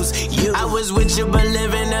choose you. I was with you but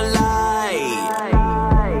living a lie.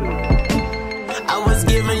 I was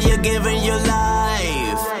giving you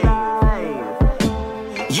life.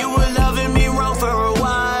 You were loving me wrong for a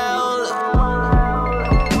while.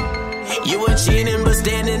 You were cheating but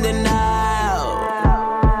standing denial.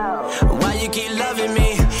 Why you keep loving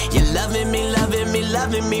me? You're loving me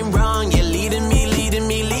wrong. You're leading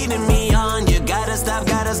me on. You gotta stop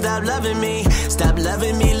loving me. Stop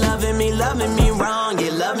loving me wrong.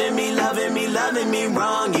 You're loving me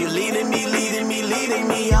wrong. You're leading me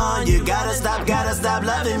on. You gotta stop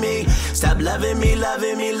loving me. Stop loving me.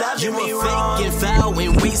 You were fake and foul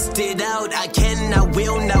and wasted out. I can, I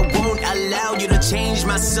will, not won't allow you to change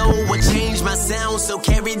my soul or change my sound. So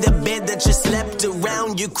carry the bed that you slept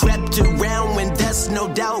around. You crept around when there's no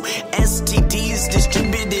doubt. STDs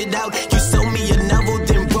distributed out. You sold me a novel,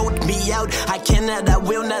 then wrote me out. I cannot, I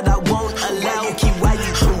will not, I won't allow.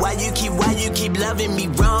 Why you keep loving me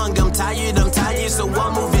wrong? I'm tired, so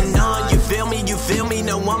I'm moving on. You feel me?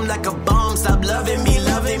 No, I'm like a bomb. Stop loving me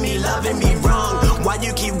wrong. Why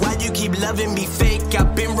you keep loving me fake?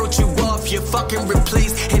 I've been wrote you off, you're fucking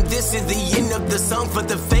replaced. And this is the end of the song for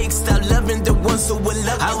the fake. Stop loving the ones who will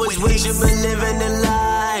love you. I was with you but living a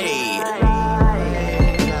lie.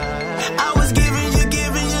 I was giving you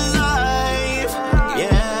life.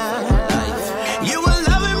 Yeah. You were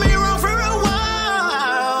loving me wrong for a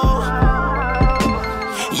while.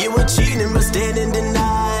 You were cheating but standing in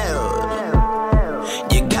denial.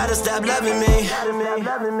 You gotta stop loving me.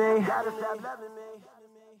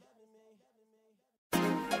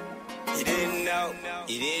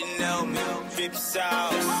 You didn't know me. Drip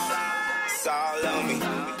sauce, it's all on me.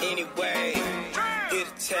 Anyway, get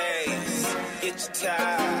a taste, get your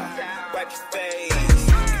towel, wipe your face. You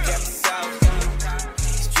got the sauce,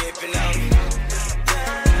 it's dripping on me.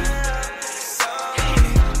 It's all on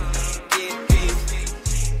me. Get this,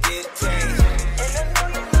 get a taste. And I know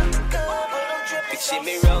you look good, but I'm dripping. Picture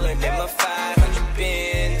me rolling in my 500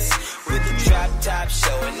 Benz with the drop top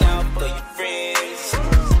showing off for your friends.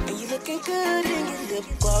 And you looking good in your lip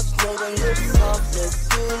gloss, know the lips soft, look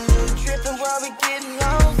good. Tripping while we get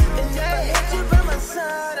lost. And if I had you by my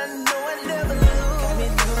side, I know I'd never lose. Got me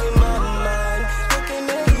losing my mind, looking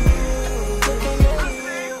at you.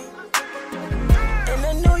 And I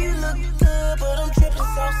know you look good, but I'm tripping so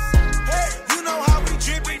sad. Hey, you know how we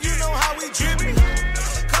dripping,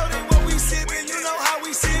 Coding what we sipping, you know how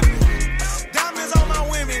we sipping. Diamonds on my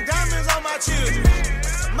women, diamonds on my children.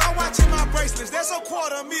 My watch and my bracelets, that's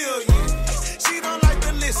 $250,000. She don't like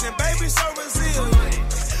to listen, baby, so resilient.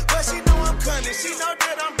 But she know I'm cunning, she know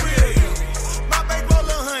that I'm brilliant. My bank roll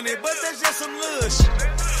 100, but that's just some lush.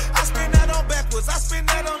 I spend that on backwards, I spend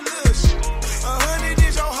that on lush. 100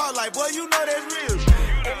 is your heart, like, boy, you know that's real.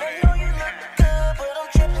 And I know you look good, but I'm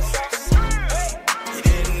tripping so sad. You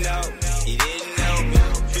didn't know me.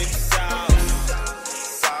 Drip sauce,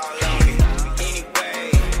 it's all on me.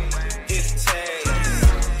 Anyway, get a taste,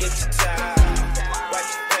 get your towel, wipe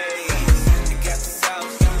your face. You got the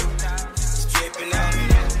sauce, it's dripping on me.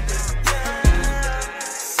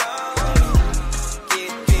 So,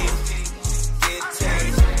 get this, get a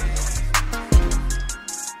taste.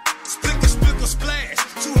 Splicker, splash,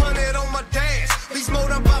 200 on my dash. Please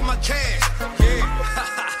mode up by my cash. Yeah.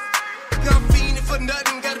 I'm fiending for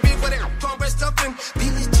nothing. Gotta be where that cornbread stuffing.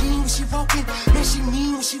 Billie Jean when she walking. Man, she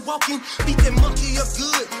mean when she walking. Beat that monkey up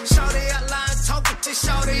good. Shawty out line talking. Say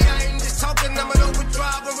shawty, I ain't just talking. I'm an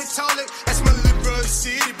overdrive and retarded. That's my liberal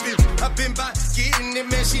city, bitch. I've been by getting it,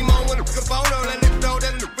 man. She moan when I come on her. Let it throw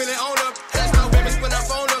that really on her. That's my women's when I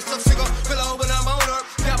phone her. Stuff cigar, pillow when I'm on her.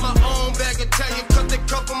 Got my own bag of Italian. Cut that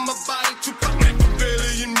cup on my body. Tupac,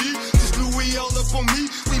 Machiavelli and me. Just Louis all up on me.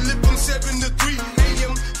 We live from 7 to 3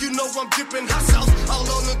 a.m. You know I'm dripping hot sauce all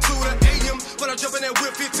on the 2 to a.m. When I jump in that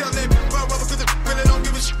whip, it tell that run rubber cause it really don't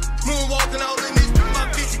give a shit. Moonwalking all in this. My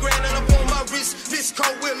 50 grand and up on my wrist. This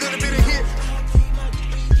coat with a little bit of hit.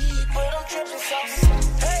 But I'm tripping so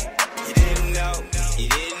sad. You didn't know me.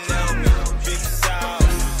 Drip sauce,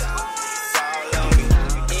 it's all on me.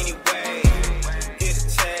 Anyway, get a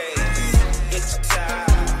taste, get your towel,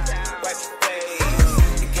 wipe your face.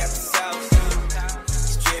 You got the sauce,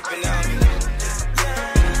 it's dripping on me.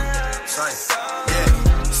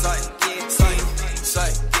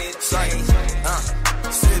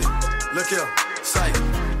 City, look here, say,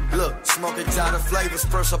 look, smoking tired of flavors,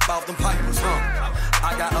 first up off them pipers,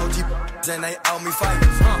 I got OG and they owe me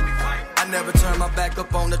favors, I never turn my back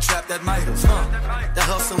up on the trap that made us, The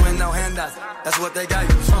hustle with no handouts, that's what they gave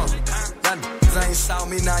us, That niggas ain't saw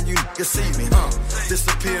me, now you can see me,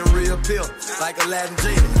 Disappear and reappear like Aladdin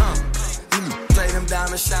genie, Say them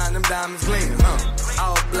diamonds shine, them diamonds gleaming,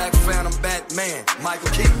 All black Phantom Batman,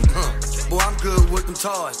 Michael Keaton, Boy, I'm good with them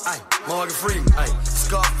toys, Morgan Freeman,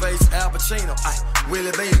 Scarface, Al Pacino,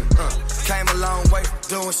 Willie Beeman, Came a long way from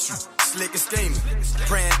doing shit, slick and scheming,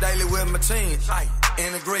 praying daily with my team,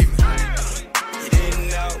 in agreement. You didn't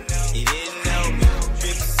know,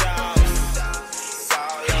 big sauce, it's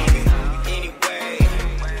all on me. Anyway,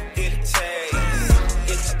 get a taste,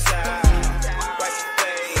 get your tie, wipe your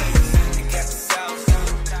face, and cap the sauce,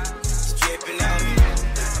 it's dripping on me.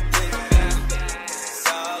 It's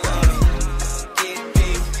all on me. Get a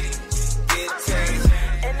piece, get a taste.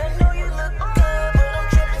 And I know you look good, but I'm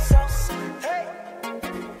dripping sauce. Hey.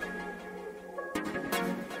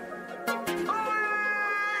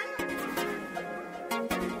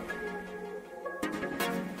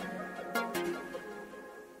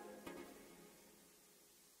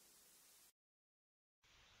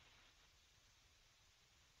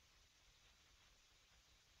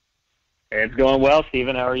 It's going well,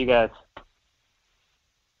 Steven. How are you guys?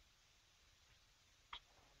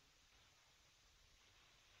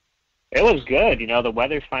 It was good. You know, the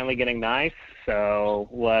weather's finally getting nice, so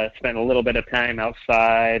we'll spend a little bit of time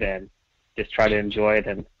outside and just try to enjoy it,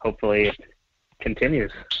 and hopefully it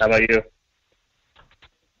continues. How about you?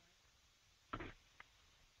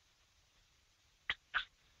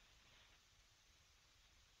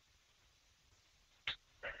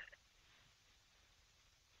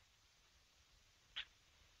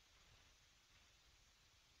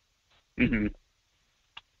 Mm-hmm.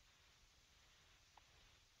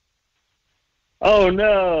 Oh,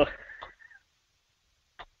 no.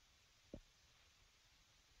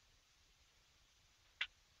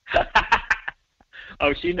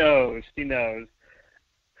 Oh, she knows. She knows.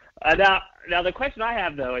 Now the question I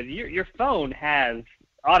have, though, is your phone has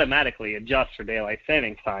automatically adjusts for daylight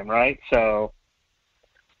savings time, right? So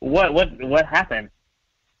what happened?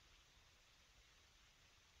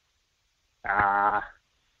 Ah.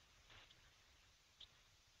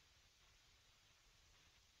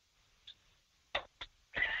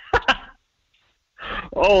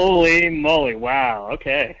 Holy moly, wow,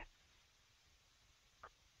 okay.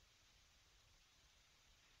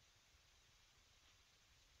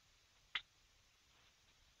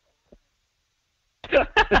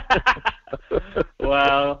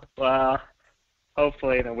 Well,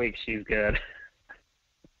 hopefully in a week she's good.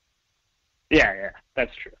 Yeah,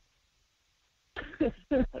 that's true.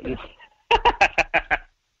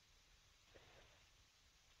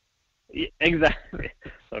 Yeah, exactly.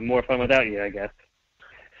 So more fun without you, I guess.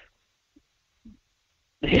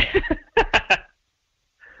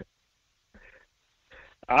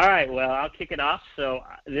 All right, well, I'll kick it off. So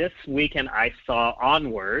this weekend I saw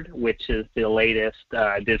Onward, which is the latest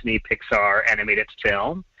Disney Pixar animated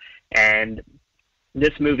film. And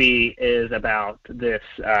this movie is about this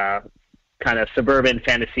kind of suburban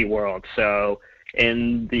fantasy world. So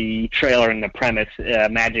in the trailer and the premise,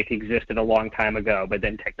 magic existed a long time ago, but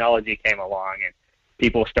then technology came along and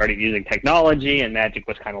people started using technology and magic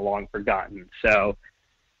was kind of long forgotten. So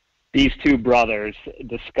these two brothers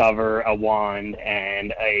discover a wand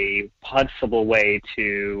and a possible way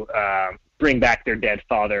to bring back their dead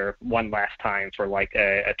father one last time for like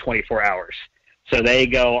a 24 hours. So they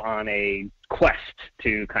go on a quest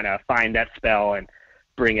to kind of find that spell and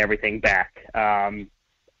bring everything back.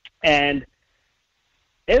 And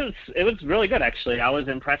it was really good, actually. I was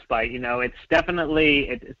impressed by it. You know, it's definitely,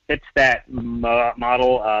 it fits that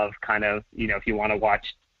model of kind of, you know, if you want to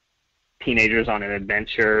watch teenagers on an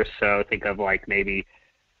adventure. So think of like maybe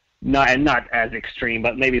not as extreme,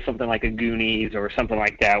 but maybe something like a Goonies or something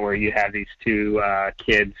like that, where you have these two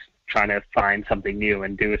kids trying to find something new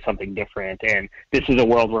and do something different. And this is a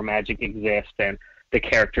world where magic exists, and the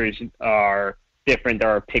characters are different.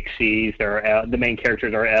 There are pixies. The main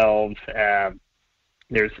characters are elves.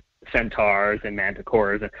 There's centaurs and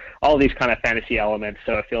manticores and all these kind of fantasy elements.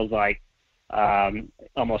 So it feels like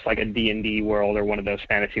almost like a D&D world or one of those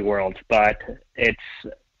fantasy worlds, but it's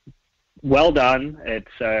well done.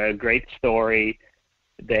 It's a great story.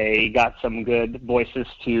 They got some good voices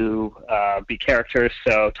to be characters.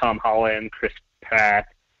 So Tom Holland, Chris Pratt,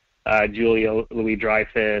 Julia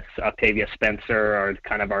Louis-Dreyfus, Octavia Spencer are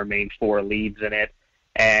kind of our main four leads in it.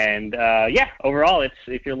 And overall,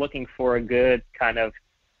 if you're looking for a good kind of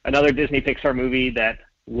another Disney Pixar movie that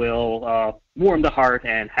will warm the heart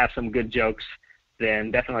and have some good jokes,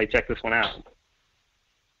 then definitely check this one out.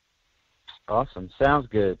 Awesome. Sounds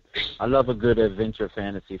good. I love a good adventure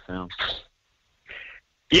fantasy film.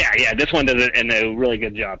 Yeah, this one does it and a really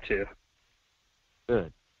good job too.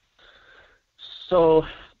 Good. So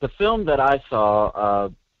the film that I saw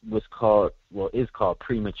is called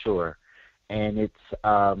Premature, and it's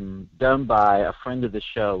done by a friend of the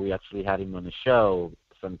show. We actually had him on the show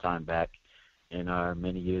some time back in our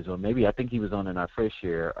many years, or maybe I think he was on in our first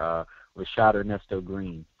year, Rashad Ernesto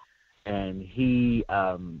Green. And he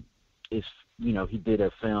he did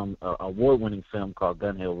a film, award-winning film called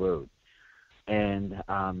Gun Hill Road. And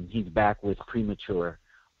he's back with Premature.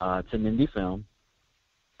 It's an indie film.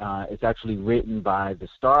 It's actually written by the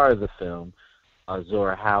star of the film,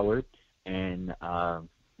 Zora Howard, and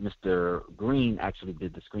Mr. Green actually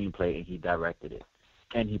did the screenplay, and he directed it,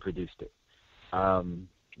 and he produced it. I'm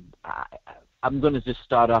going to just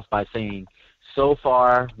start off by saying, so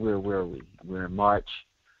far, where were we? We're in March.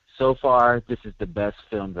 So far, this is the best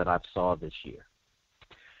film that I've saw this year.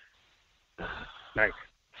 Nice.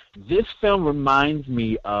 This film reminds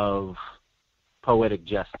me of Poetic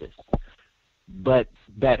Justice, but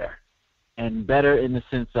better. And better in the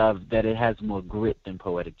sense of that it has more grit than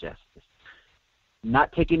Poetic Justice.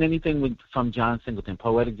 Not taking anything from John Singleton.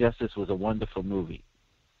 Poetic Justice was a wonderful movie.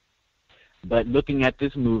 But looking at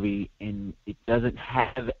this movie, and it doesn't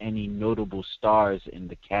have any notable stars in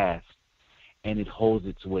the cast, and it holds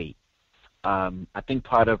its weight. I think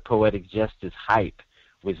part of Poetic Justice hype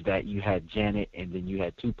was that you had Janet and then you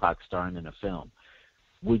had Tupac starring in a film.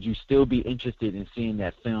 Would you still be interested in seeing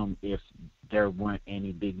that film if there weren't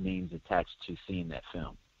any big names attached to seeing that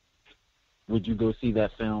film? Would you go see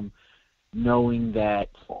that film knowing that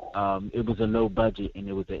it was a low budget and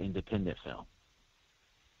it was an independent film?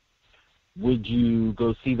 Would you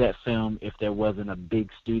go see that film if there wasn't a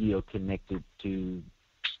big studio connected to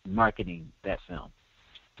marketing that film?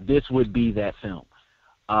 This would be that film.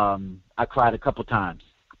 I cried a couple times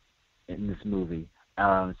in this movie.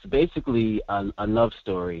 It's basically a love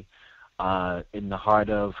story in the heart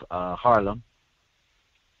of Harlem,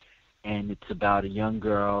 and it's about a young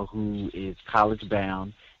girl who is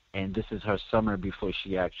college-bound, and this is her summer before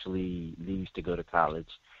she actually leaves to go to college,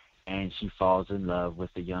 and she falls in love with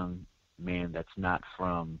a young man that's not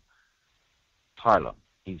from Harlem.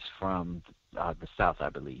 He's from the South, I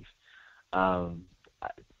believe. I'm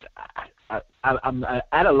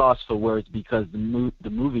at a loss for words because the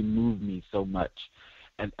movie moved me so much.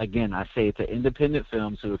 And again, I say it's an independent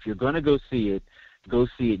film, so if you're going to go see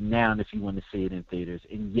it now, and if you want to see it in theaters.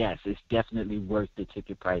 And yes, it's definitely worth the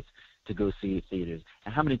ticket price to go see it in theaters.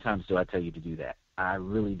 And how many times do I tell you to do that? I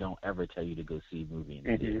really don't ever tell you to go see a movie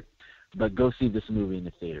in the theater. But go see this movie in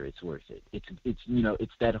the theater. It's worth it.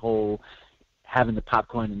 It's that whole having the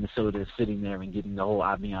popcorn and the soda sitting there and getting the whole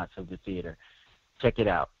ambiance of the theater. Check it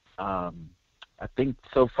out. I think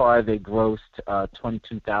so far they grossed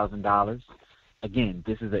 $22,000. Again,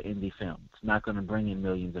 this is an indie film. It's not going to bring in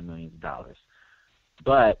millions and millions of dollars.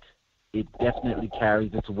 But it definitely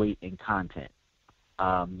carries its weight in content.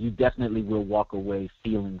 You definitely will walk away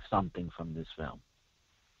feeling something from this film.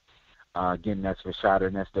 Again, that's Rashad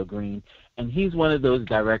Ernesto Green. And he's one of those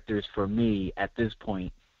directors for me at this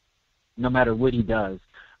point, no matter what he does,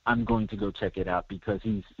 I'm going to go check it out because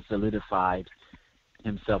he's solidified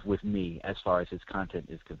himself with me as far as his content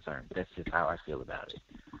is concerned. That's just how I feel about it.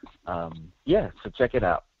 So check it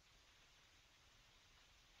out.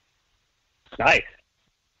 Nice.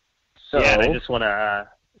 So, and I just want to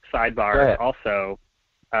sidebar also.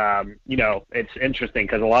 It's interesting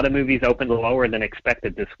because a lot of movies opened lower than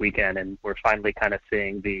expected this weekend, and we're finally kind of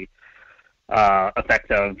seeing the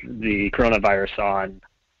effect of the coronavirus on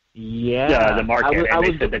the market.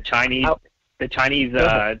 They said the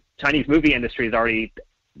Chinese movie industry is already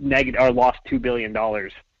lost $2 billion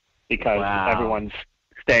because everyone's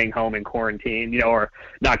staying home in quarantine, or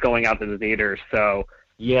not going out to the theaters. So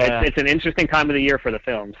it's an interesting time of the year for the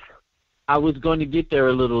films. I was going to get there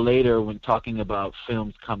a little later when talking about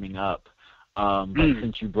films coming up, but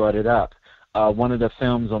since you brought it up, one of the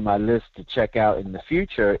films on my list to check out in the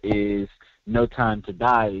future is No Time to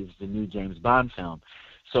Die, is the new James Bond film.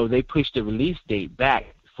 So they pushed the release date back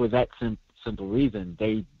for that simple reason.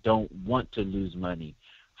 They don't want to lose money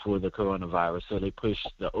for the coronavirus, so they pushed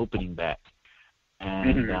the opening back.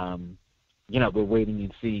 And, we're waiting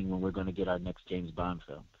and seeing when we're going to get our next James Bond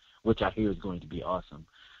film, which I hear is going to be awesome.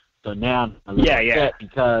 So now I'm a little upset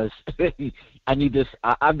because I need this.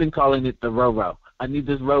 I've been calling it the Ro-Ro. I need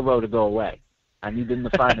this Ro-Ro to go away. I need them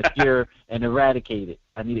to find a cure and eradicate it.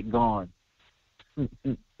 I need it gone. Because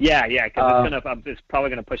it's probably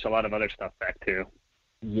going to push a lot of other stuff back too.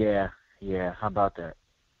 Yeah. How about that?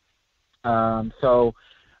 So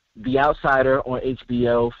The Outsider on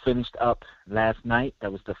HBO finished up last night.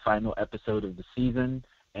 That was the final episode of the season,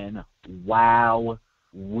 and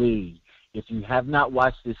wow-wee. If you have not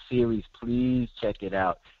watched this series, please check it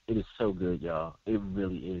out. It is so good, y'all. It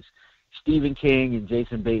really is. Stephen King and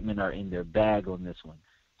Jason Bateman are in their bag on this one.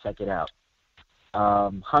 Check it out.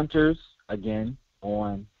 Hunters, again,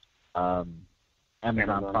 on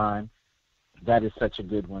Amazon Prime. That is such a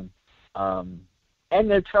good one. And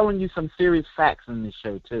they're telling you some serious facts in this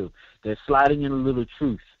show, too. They're sliding in a little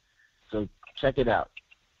truth. So check it out.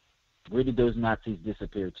 Where did those Nazis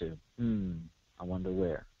disappear to? I wonder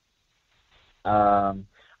where.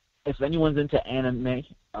 If anyone's into anime,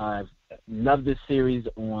 I love this series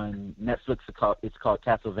on Netflix. It's called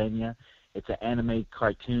Castlevania. It's an anime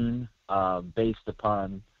cartoon based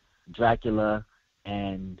upon Dracula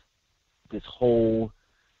and this whole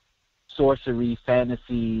sorcery,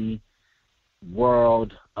 fantasy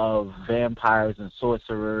world of vampires and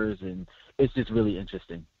sorcerers, and it's just really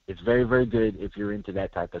interesting. It's very, very good if you're into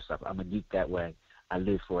that type of stuff. I'm a geek that way. I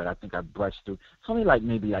live for it. I think I brushed through. It's only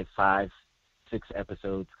maybe 5-6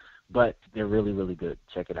 episodes, but they're really, really good.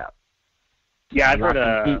 Check it out. Yeah, I've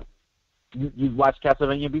heard. You've watched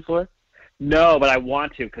Castlevania before? No, but I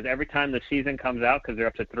want to, because every time the season comes out, because they're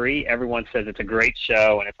up to 3, everyone says it's a great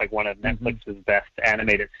show and it's like one of Netflix's best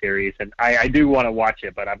animated series. And I do want to watch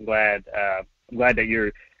it, but I'm glad that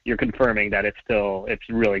you're confirming that it's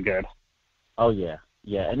really good. Oh yeah,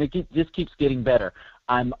 and it just keeps getting better.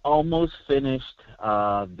 I'm almost finished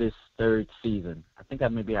this 3rd season. I think I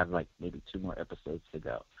maybe have maybe 2 more episodes to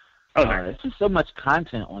go. Oh, nice. There's just so much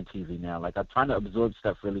content on TV now. I'm trying to absorb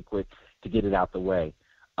stuff really quick to get it out the way.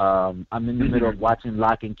 I'm in the middle of watching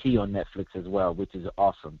Lock and Key on Netflix as well, which is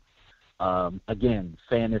awesome. Again,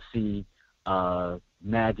 fantasy,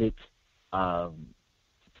 magic,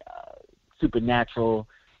 supernatural.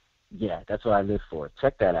 Yeah, that's what I live for.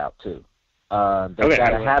 Check that out, too. They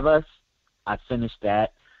Gotta Have Us. I finished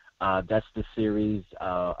that. That's the series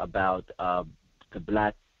about the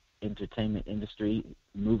black entertainment industry,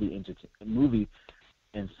 movie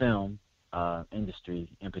and film industry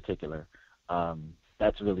in particular.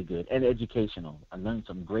 That's really good and educational. I learned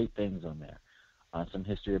some great things on there, some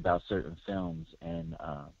history about certain films and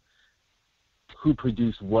who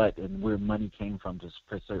produced what and where money came from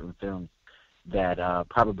for certain films that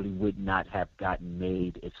probably would not have gotten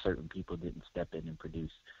made if certain people didn't step in and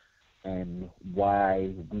produce, and why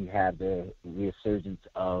we have the resurgence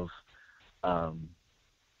of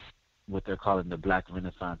what they're calling the Black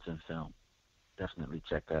Renaissance in film. Definitely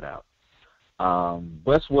check that out.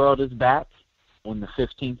 Westworld is back on the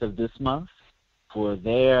 15th of this month for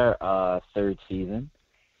their 3rd season,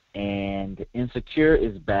 and Insecure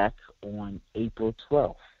is back on April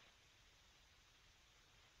 12th.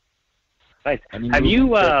 Nice. Have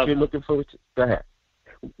you? You're looking forward to? Go ahead.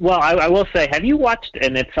 Well, I will say, have you watched?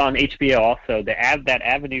 And it's on HBO also. That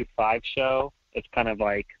Avenue 5 show. It's kind of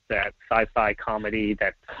like that sci-fi comedy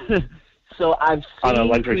that. So I've seen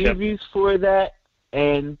previews for that,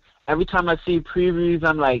 and every time I see previews,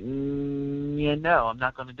 I'm like, no, I'm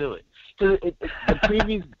not going to do it. Because the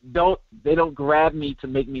previews don't grab me to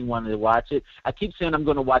make me want to watch it. I keep saying I'm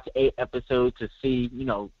going to watch 8 episodes to see,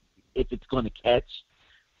 if it's going to catch.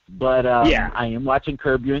 But I am watching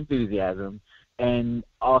Curb Your Enthusiasm, and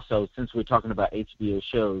also since we're talking about HBO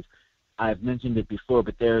shows, I've mentioned it before,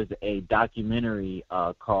 but there's a documentary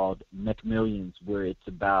called McMillions where it's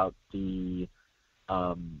about the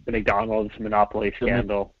McDonald's monopoly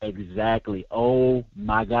scandal. Exactly. Oh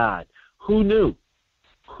my God. Who knew?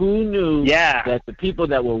 That the people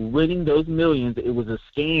that were winning those millions, it was a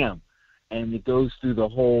scam. And it goes through the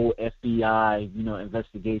whole FBI,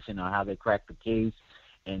 investigation on how they cracked the case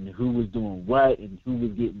and who was doing what and who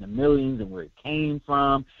was getting the millions and where it came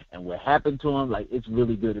from and what happened to them. It's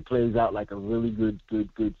really good. It plays out like a really good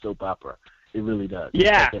soap opera. It really does.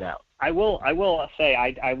 Yeah. Check it out. I will say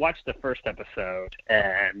I watched the first episode,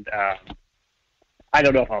 and I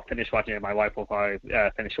don't know if I'll finish watching it. My wife will probably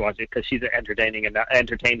finish watching it because she's entertained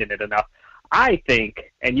in it enough. I think,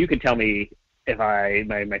 and you can tell me if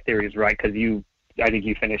my theory is right, because I think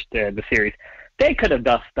you finished the series. They could have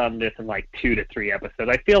done this in 2 to 3 episodes.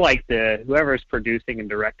 I feel like whoever's producing and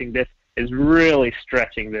directing this is really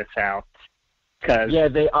stretching this out.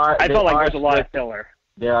 They are. I felt like there's a lot of filler.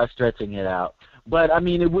 They are stretching it out. But,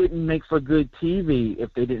 it wouldn't make for good TV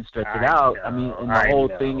if they didn't stretch it out. And the whole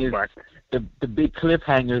thing is the big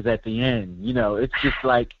cliffhangers at the end. It's just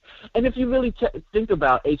and if you really think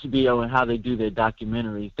about HBO and how they do their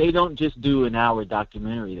documentaries, they don't just do an hour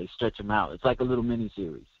documentary. They stretch them out. It's like a little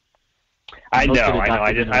miniseries. I know.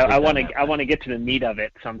 I want to get to the meat of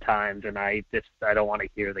it sometimes, and I don't want to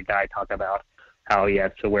hear the guy talk about how he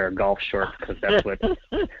has to wear golf shorts because that's what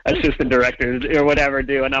assistant directors or whatever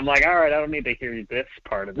do. And I'm like, all right, I don't need to hear this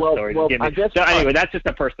part of the story. Well, I guess so anyway, that's just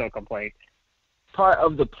a personal complaint. Part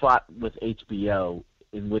of the plot with HBO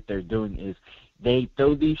and what they're doing is they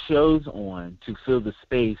throw these shows on to fill the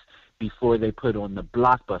space before they put on the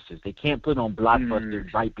blockbusters. They can't put on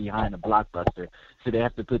blockbusters right behind a blockbuster, so they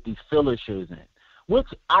have to put these filler shows in, which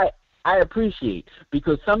I appreciate,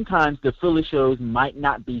 because sometimes the filler shows might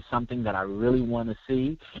not be something that I really want to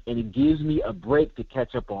see, and it gives me a break to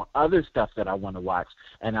catch up on other stuff that I want to watch,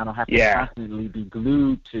 and I don't have to constantly be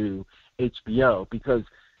glued to HBO, because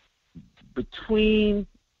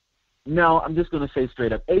I'm just going to say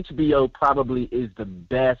straight up, HBO probably is the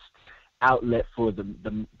best outlet for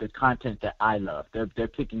the content that I love. They're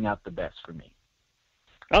picking out the best for me.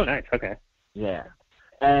 Oh, nice. Okay. Yeah.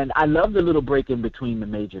 And I love the little break in between the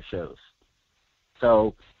major shows.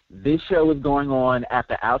 So this show is going on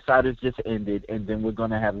after Outsiders just ended, and then we're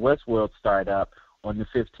going to have Westworld start up on the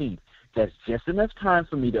 15th. That's just enough time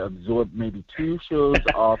for me to absorb maybe 2 shows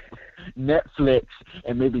off Netflix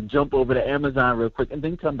and maybe jump over to Amazon real quick and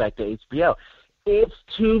then come back to HBO. It's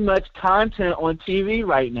too much content on TV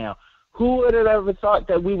right now. Who would have ever thought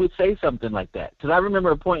that we would say something like that? Because I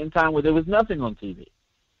remember a point in time where there was nothing on TV.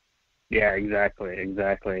 Yeah, exactly.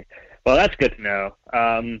 Well, that's good to know.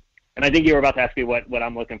 And I think you were about to ask me what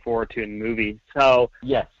I'm looking forward to in movies. So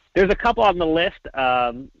yes, there's a couple on the list.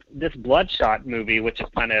 This Bloodshot movie, which is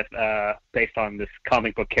kind of based on this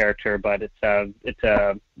comic book character, but it's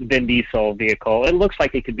a Vin Diesel vehicle. It looks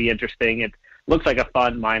like it could be interesting. It looks like a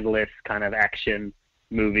fun, mindless kind of action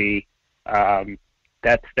movie.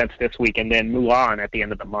 That's this week, and then Mulan at the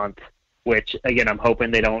end of the month, which again I'm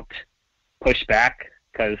hoping they don't push back,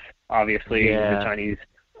 because obviously the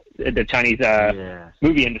Chinese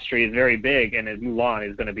movie industry is very big, and Mulan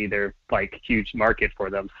is going to be their huge market for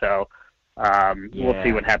them. So we'll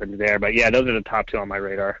see what happens there. But yeah, those are the top 2 on my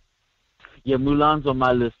radar. Yeah, Mulan's on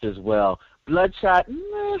my list as well. Bloodshot,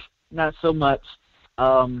 not so much.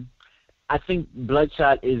 I think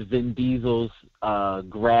Bloodshot is Vin Diesel's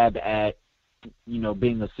grab at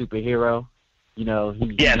being a superhero.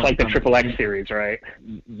 It's like the XXX series, right?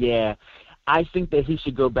 Yeah. I think that he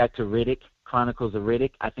should go back to Riddick, Chronicles of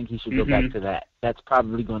Riddick. I think he should go back to that. That's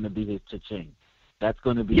probably going to be his cha-ching. That's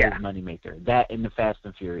going to be his moneymaker. That and the Fast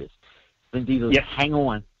and Furious. Vin Diesel, hang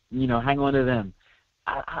on. Hang on to them.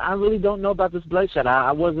 I really don't know about this Bloodshot.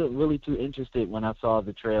 I wasn't really too interested when I saw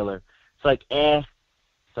the trailer. It's like,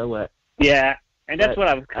 so what? Yeah, and that's what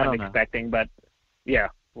I was kind of expecting, but yeah,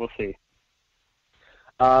 we'll see.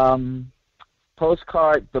 The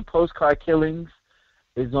Postcard Killings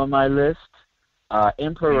is on my list.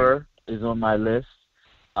 Emperor is on my list.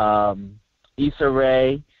 Issa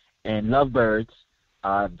Rae and Lovebirds,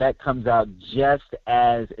 that comes out just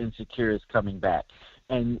as Insecure is coming back.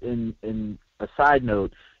 And in a side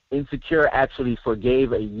note, Insecure actually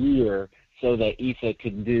forgave a year so that Issa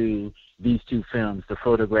could do these 2 films, The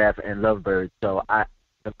Photograph and Lovebirds. So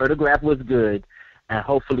The Photograph was good, and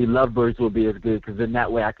hopefully Lovebirds will be as good, because then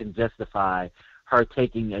that way I can justify her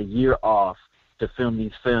taking a year off to film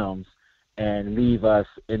these films and leave us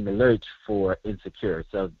in the lurch for Insecure.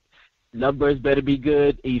 So Lovebirds better be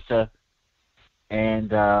good, Issa.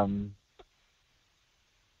 And,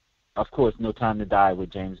 of course, No Time to Die with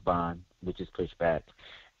James Bond, which is pushed back.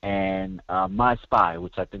 And My Spy,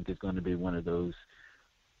 which I think is going to be one of those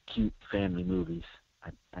cute family movies.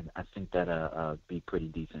 I think that'll be pretty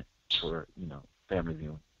decent for, family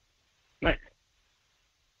viewing. Nice.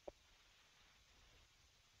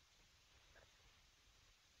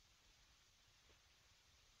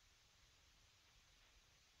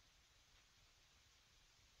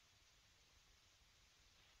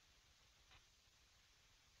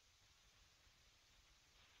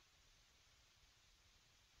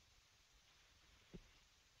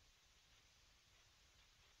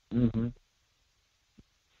 Mm-hmm.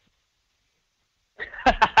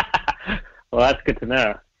 Well, that's good to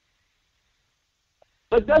know.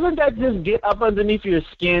 But doesn't that just get up underneath your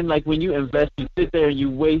skin? Like when you invest, you sit there and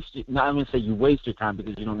you waste. Not I'm going to say you waste your time,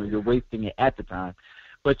 because you don't know you're wasting it at the time.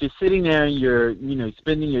 But you're sitting there and you're,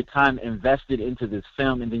 spending your time invested into this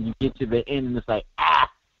film, and then you get to the end and it's like,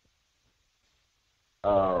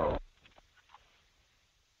 oh.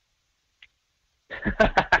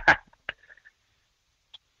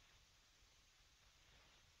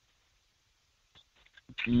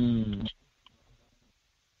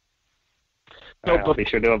 So, I'll be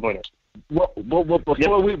sure to avoid it. Well,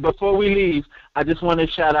 before we leave, I just want to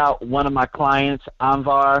shout out one of my clients,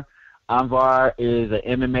 Anvar. Anvar is an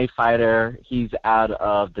MMA fighter. He's out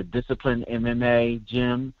of the Discipline MMA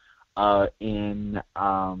gym in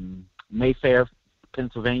Mayfair,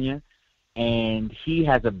 Pennsylvania, and he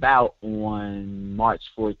has a bout on March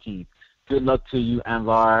 14th. Good luck to you,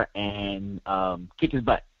 Anvar, and kick his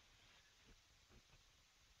butt.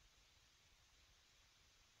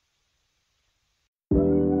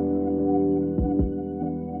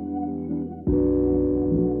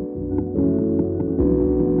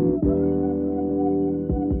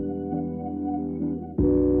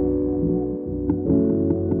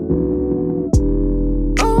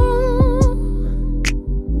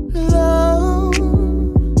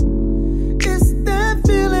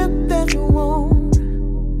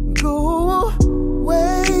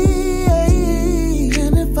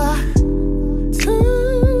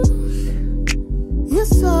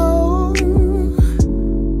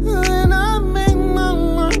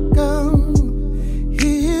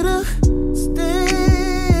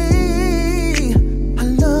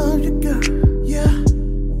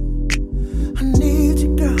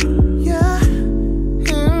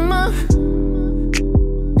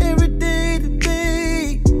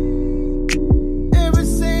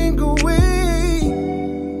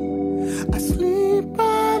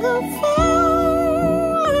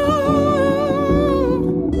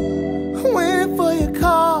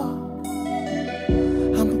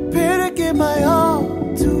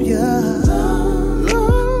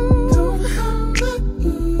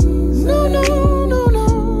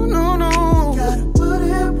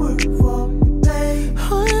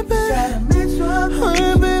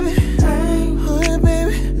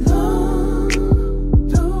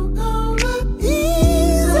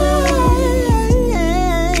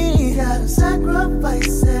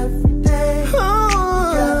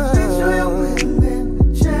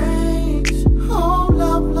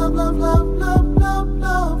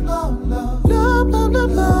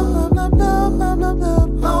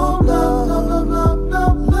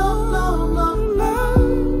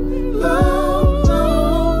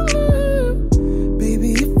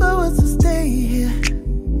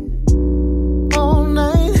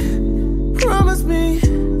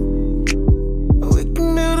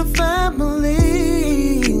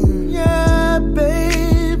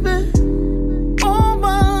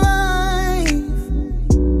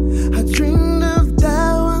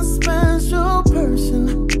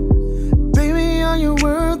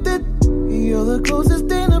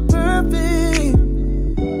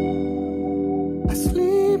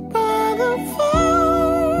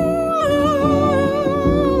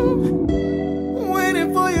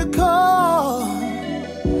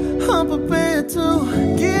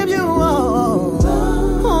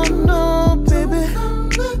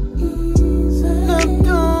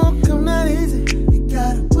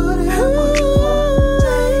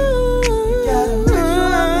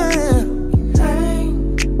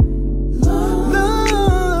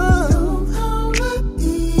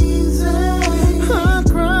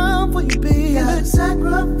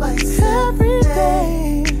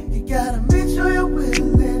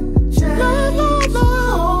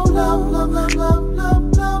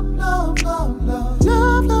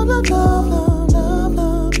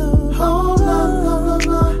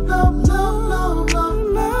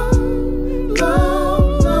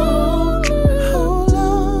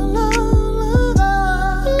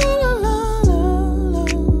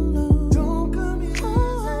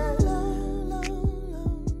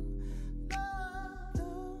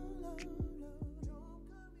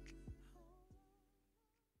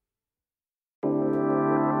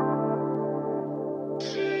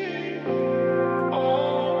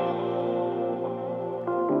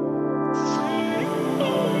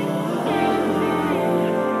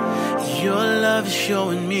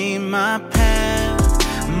 Showing me my path.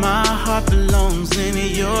 My heart belongs in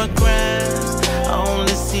your grasp. I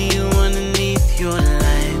only see you underneath your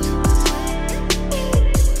light.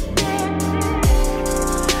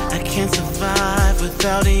 I can't survive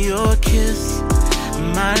without your kiss.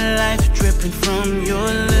 My life dripping from your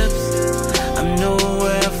lips. I'm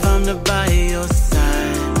nowhere if I'm not by your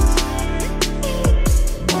side.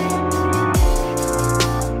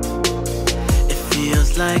 It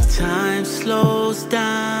feels like time slows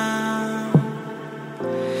down,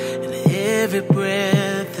 and every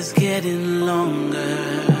breath is getting longer.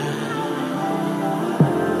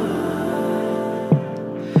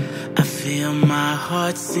 I feel my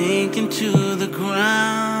heart sinking to the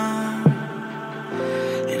ground,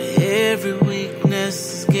 and every weakness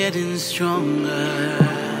is getting stronger.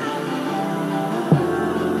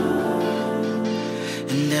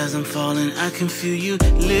 And as I'm falling, I can feel you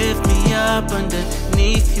lift me up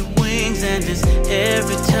underneath your wings. And just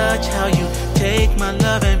every touch, how you take my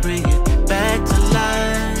love and bring it back to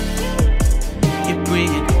life. You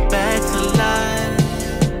bring it back to life.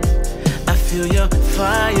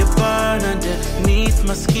 beneath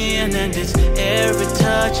my skin, and it's every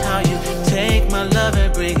touch how you take my love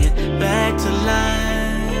and bring it back to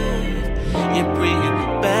life. You bring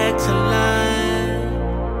it back to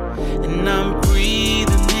life, and I'm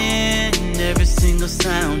breathing in every single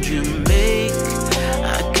sound you make.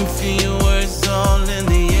 I can feel your words all in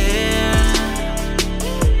the air,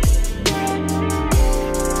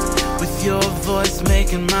 with your voice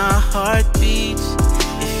making my heart beat.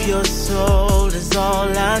 If your soul is all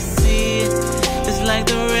I see, it's like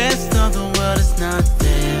the rest of the world is not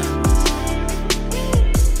there.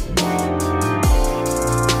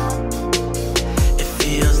 It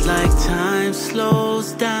feels like time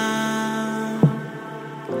slows down,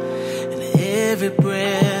 and every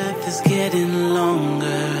breath is getting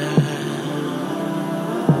longer.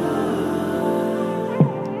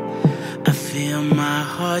 I feel my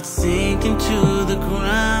heart sinking to the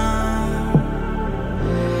ground,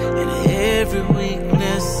 and every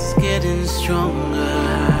weakness is getting stronger.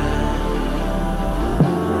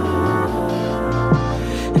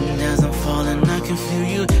 And as I'm falling, I can feel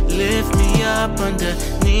you lift me up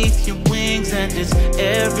underneath your wings, and it's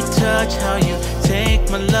every touch how you take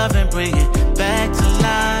my love and bring it back to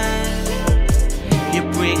life. You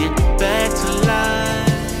bring it back to life.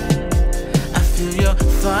 I feel your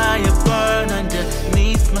fire burn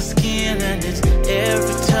underneath my skin, and it's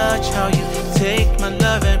every touch how you take my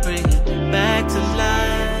love and bring it back to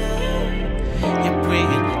life. You bring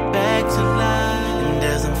it back to life. And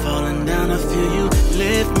as I'm falling down, I feel you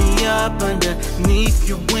lift me up underneath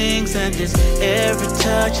your wings, and it's every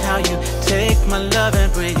touch how you take my love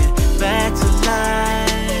and bring it back to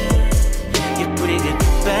life. You bring it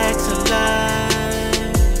back to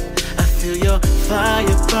life. I feel your fire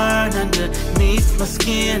burn underneath my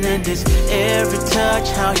skin, and it's every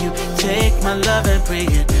touch how you take my love and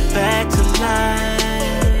bring it back to life.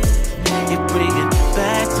 You bring it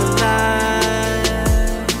back to life.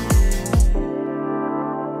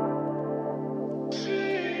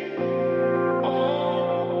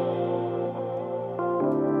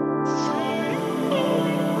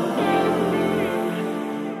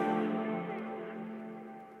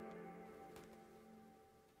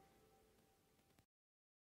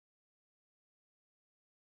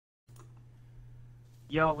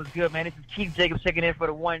 Yo, what's good, man? This is Keith Jacobs checking in for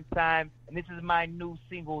the one time, and this is my new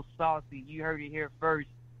single, Saucy. You heard it here first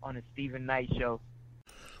on the Stephen Knight Show.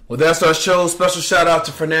 Well, that's our show. Special shout out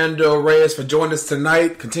to Fernando Reyes for joining us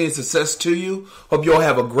tonight. Continued success to you. Hope you all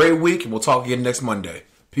have a great week, and we'll talk again next Monday.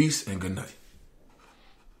 Peace and good night.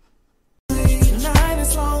 Tonight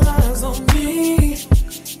is all eyes on me.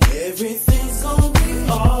 Everything's gonna be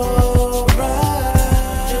alright.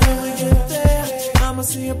 And when we get there, I'ma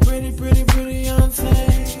see a pretty, pretty, pretty young thing.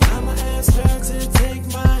 I'ma ask her to take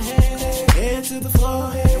my hand to the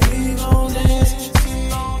floor, and we gon' dance.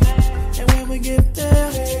 And when we get there,